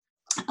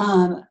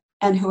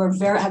 and who are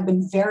have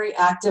been very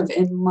active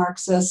in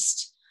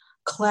Marxist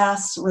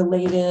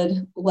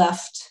class-related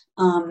left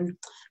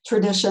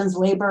traditions,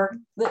 labor.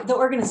 The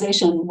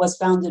organization was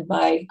founded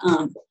by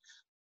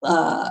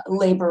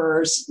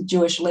laborers,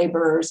 Jewish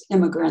laborers,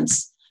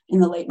 immigrants in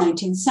the late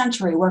 19th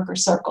century, Worker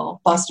Circle,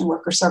 Boston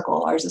Worker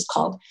Circle, ours is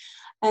called.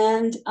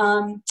 And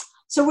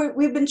so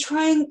we've been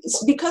trying,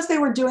 because they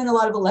were doing a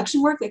lot of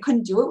election work, they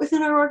couldn't do it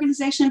within our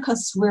organization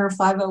because we're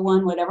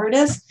 501, whatever it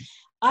is.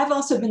 I've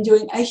also been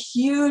doing a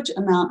huge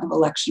amount of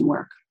election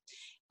work,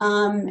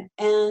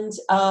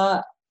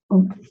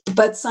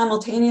 but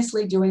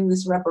simultaneously doing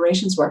this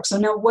reparations work. So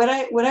now what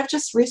I've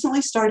just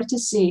recently started to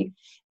see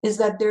is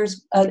that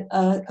there's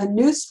a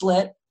new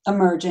split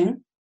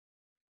emerging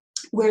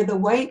where the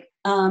white,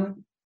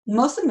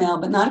 mostly male,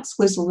 but not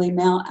exclusively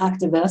male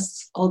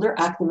activists, older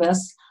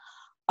activists,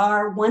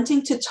 are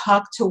wanting to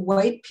talk to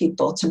white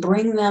people to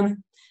bring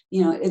them,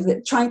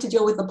 trying to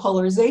deal with the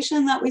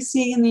polarization that we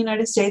see in the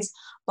United States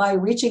by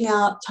reaching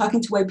out,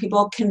 talking to white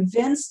people,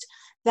 convinced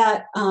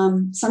that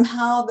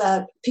somehow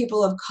that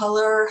people of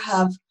color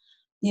have,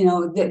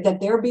 that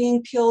they're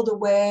being peeled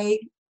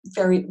away.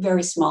 Very,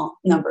 very small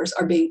numbers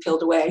are being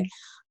peeled away.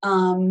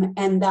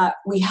 And that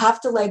we have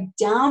to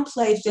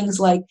downplay things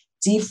like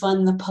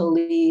defund the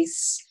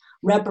police,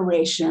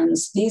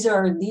 reparations. These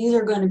are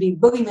going to be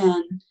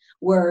boogeyman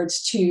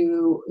words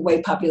to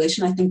white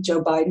population. I think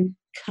Joe Biden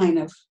kind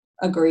of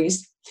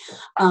agrees,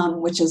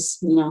 which is,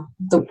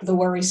 the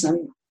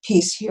worrisome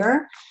piece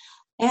here.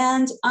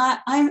 And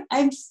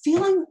I'm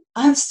starting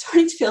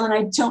to feel, and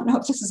I don't know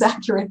if this is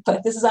accurate,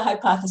 but this is a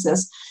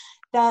hypothesis,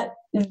 that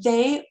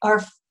they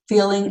are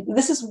feeling,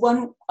 this is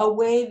a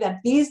way that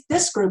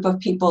this group of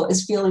people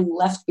is feeling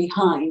left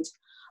behind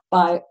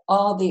by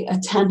all the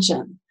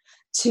attention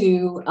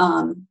to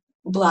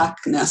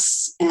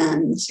Blackness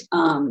and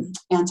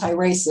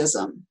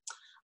anti-racism.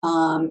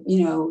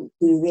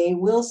 They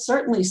will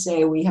certainly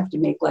say we have to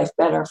make life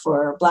better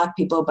for Black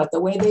people, but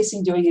the way they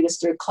see doing it is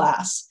through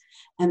class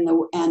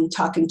and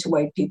talking to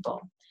white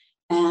people.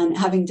 And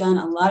having done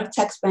a lot of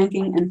text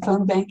banking and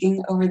phone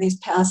banking over these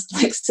past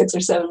 6 or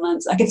 7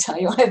 months, I can tell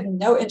you I have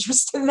no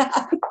interest in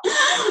that.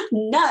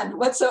 None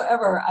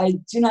whatsoever. I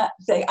do not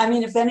think,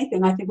 if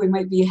anything, I think we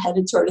might be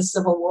headed toward a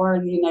civil war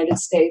in the United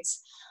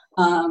States.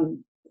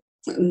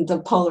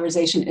 The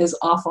polarization is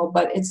awful,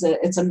 but it's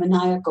a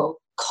maniacal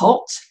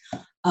cult,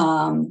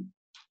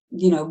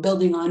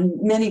 building on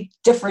many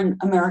different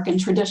American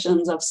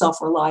traditions of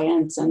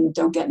self-reliance and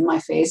don't get in my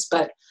face,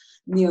 but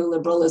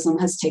neoliberalism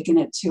has taken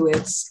it to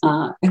its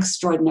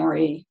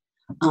extraordinary,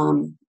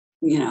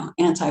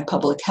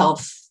 anti-public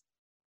health.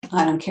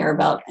 I don't care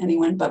about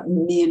anyone but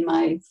me and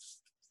my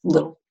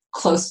little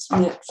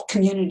close-knit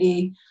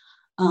community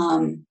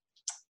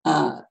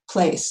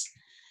place.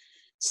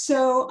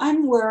 So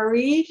I'm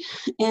worried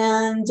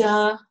and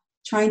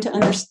trying to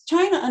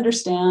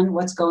understand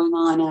what's going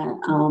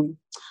on.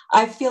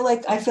 I feel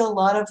a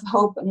lot of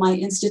hope. My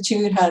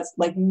institute has,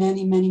 like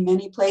many, many,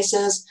 many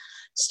places,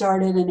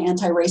 started an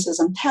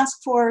anti-racism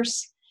task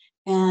force,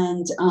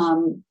 and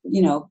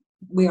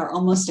we are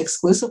almost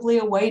exclusively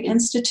a white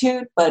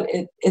institute, but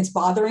it's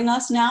bothering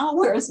us now,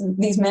 whereas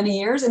these many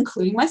years,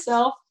 including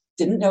myself,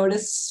 didn't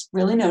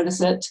really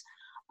notice it.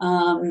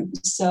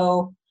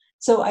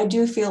 So I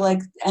do feel like,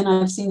 and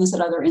I've seen this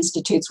at other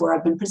institutes where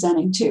I've been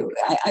presenting too,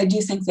 I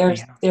do think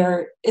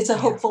it's a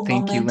hopeful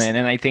moment. Thank you, Lynn.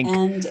 And I think,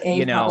 and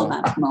a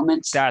problematic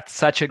moment. That's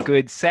such a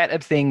good set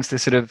of things to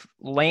sort of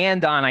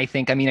land on, I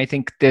think. I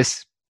think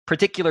this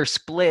particular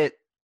split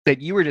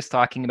that you were just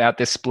talking about,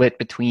 this split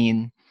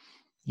between,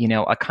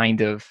 a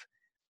kind of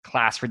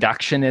class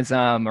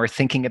reductionism or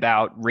thinking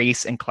about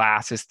race and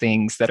class as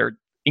things that are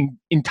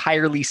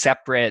entirely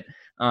separate.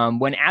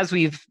 When, as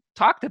we've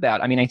talked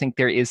about, I think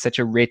there is such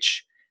a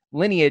rich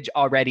lineage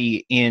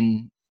already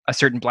in a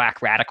certain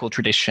Black radical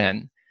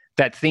tradition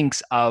that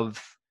thinks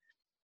of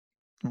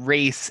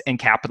race and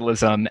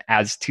capitalism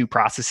as two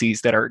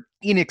processes that are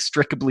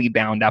inextricably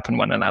bound up in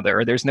one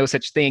another. There's no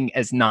such thing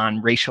as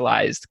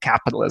non-racialized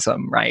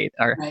capitalism, right?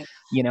 Right.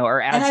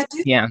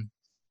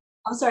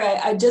 I'm sorry.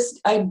 I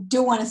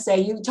do want to say,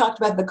 you talked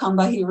about the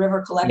Combahee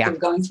River Collective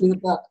going through the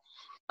book.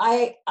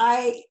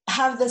 I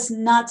have this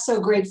not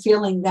so great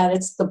feeling that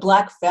it's the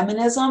Black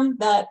feminism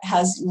that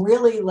has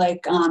really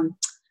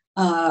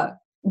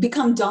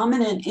become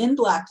dominant in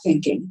Black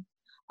thinking.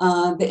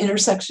 The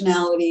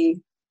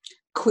intersectionality,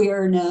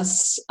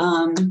 queerness.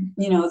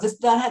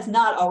 That has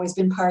not always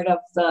been part of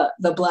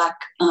the Black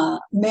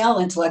male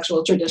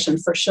intellectual tradition,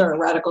 for sure,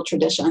 radical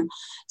tradition.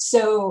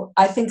 So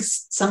I think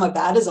some of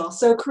that is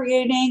also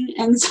creating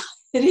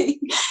anxiety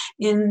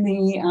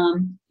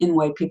in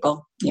white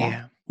people.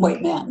 Yeah.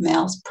 White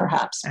males,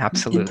 perhaps.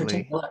 Absolutely. In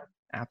particular.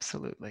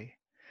 Absolutely.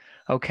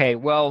 Okay,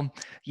 well,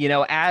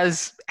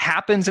 as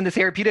happens in the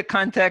therapeutic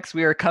context,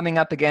 we are coming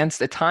up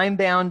against a time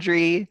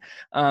boundary.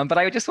 But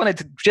I just wanted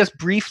to just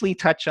briefly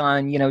touch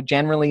on,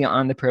 generally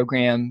on the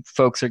program,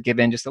 folks are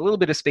given just a little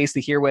bit of space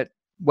to hear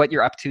what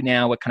you're up to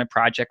now, what kind of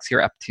projects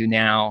you're up to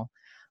now.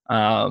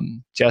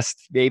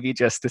 Just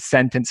a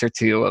sentence or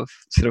two of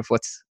sort of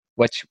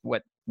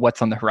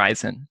what's on the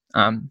horizon.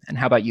 And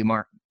how about you,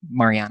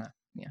 Mariana?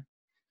 Yeah.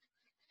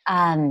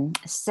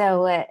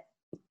 So.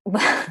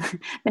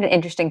 Been an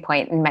interesting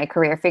point in my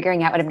career,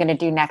 figuring out what I'm going to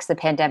do next. The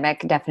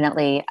pandemic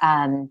definitely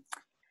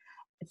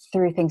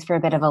threw things for a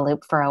bit of a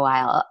loop for a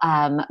while.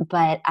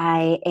 But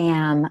I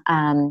am,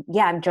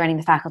 I'm joining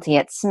the faculty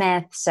at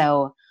Smith.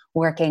 So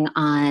working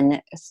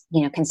on,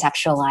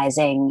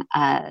 conceptualizing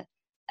a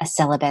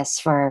syllabus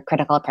for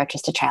critical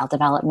approaches to child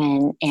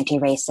development,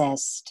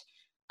 anti-racist,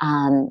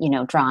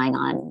 drawing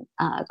on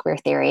queer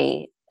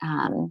theory,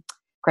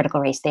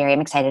 critical race theory.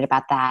 I'm excited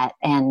about that.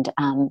 And,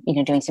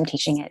 doing some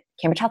teaching at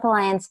Cambridge Health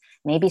Alliance,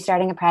 maybe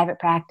starting a private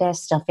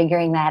practice, still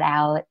figuring that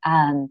out.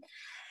 And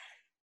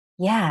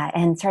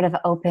sort of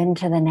open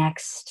to the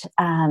next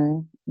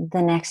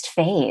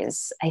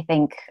phase. I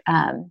think,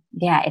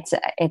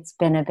 it's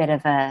been a bit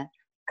of a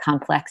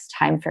complex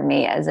time for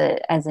me as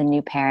a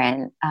new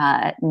parent,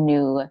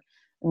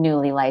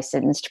 newly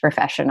licensed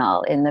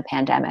professional in the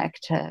pandemic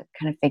to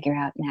kind of figure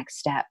out next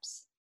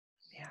steps.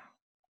 Yeah.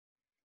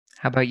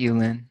 How about you,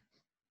 Lynn?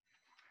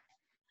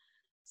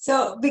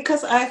 So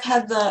because I've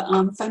had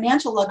the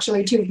financial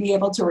luxury to be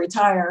able to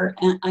retire,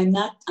 and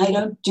I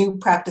don't do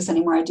practice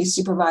anymore. I do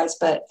supervise,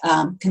 but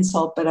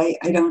consult, but I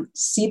don't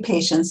see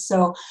patients.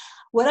 So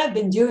what I've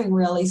been doing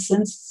really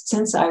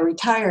since I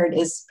retired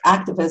is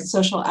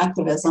social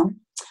activism,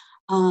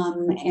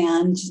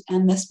 and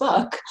this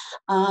book.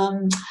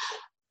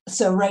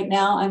 So right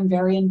now I'm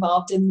very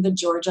involved in the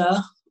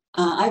Georgia.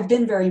 I've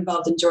been very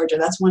involved in Georgia.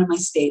 That's one of my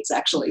states,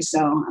 actually.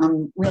 So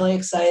I'm really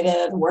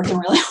excited, working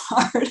really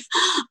hard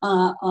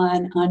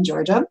on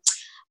Georgia.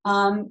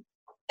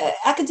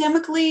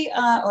 Academically,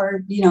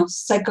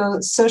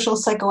 social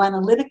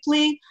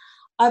psychoanalytically,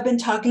 I've been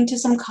talking to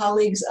some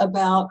colleagues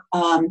about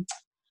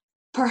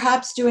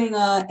perhaps doing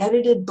an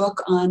edited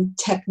book on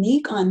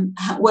technique, on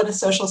what a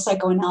social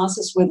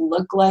psychoanalysis would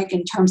look like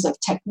in terms of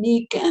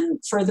technique,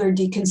 and further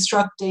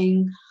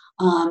deconstructing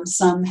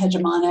some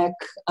hegemonic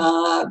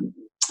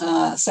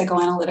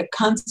psychoanalytic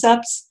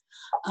concepts,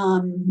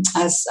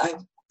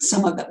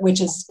 some of it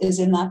which is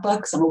in that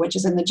book, some of which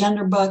is in the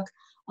gender book,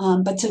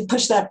 but to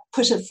push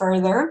it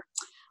further.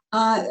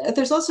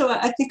 There's also,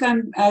 I think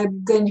I'm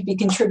going to be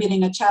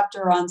contributing a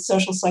chapter on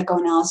social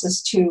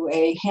psychoanalysis to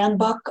a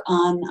handbook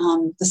on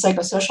the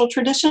psychosocial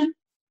tradition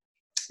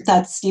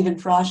that Stephen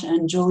Frosch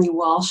and Julie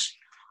Walsh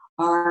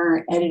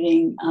are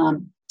editing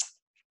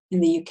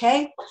in the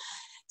UK.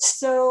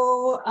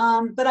 So,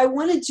 but I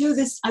want to do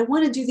this. I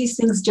want to do these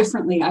things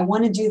differently. I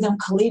want to do them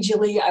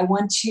collegially. I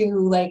want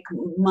to,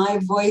 my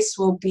voice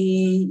will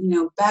be,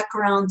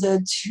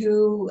 backgrounded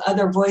to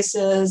other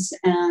voices.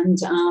 And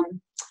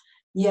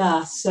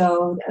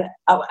so,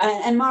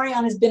 and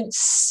Marianne has been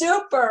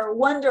super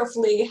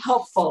wonderfully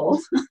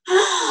helpful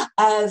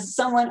as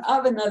someone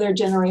of another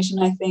generation,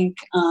 I think,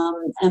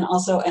 and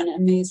also an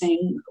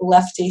amazing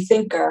lefty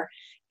thinker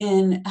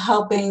in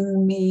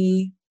helping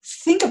me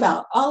think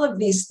about all of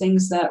these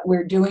things that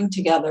we're doing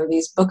together,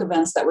 these book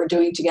events that we're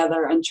doing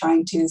together, and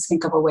trying to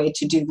think of a way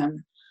to do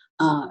them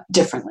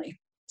differently.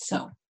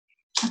 So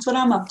that's what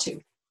I'm up to.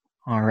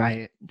 All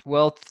right.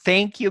 Well,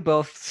 thank you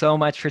both so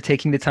much for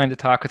taking the time to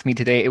talk with me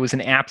today. It was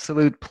an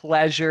absolute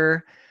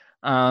pleasure,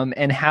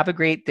 and have a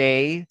great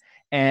day.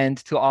 And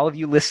to all of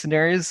you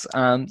listeners,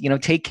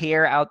 take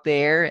care out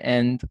there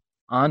and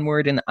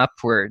onward and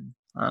upward.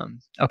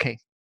 Okay.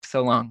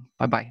 So long.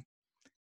 Bye-bye.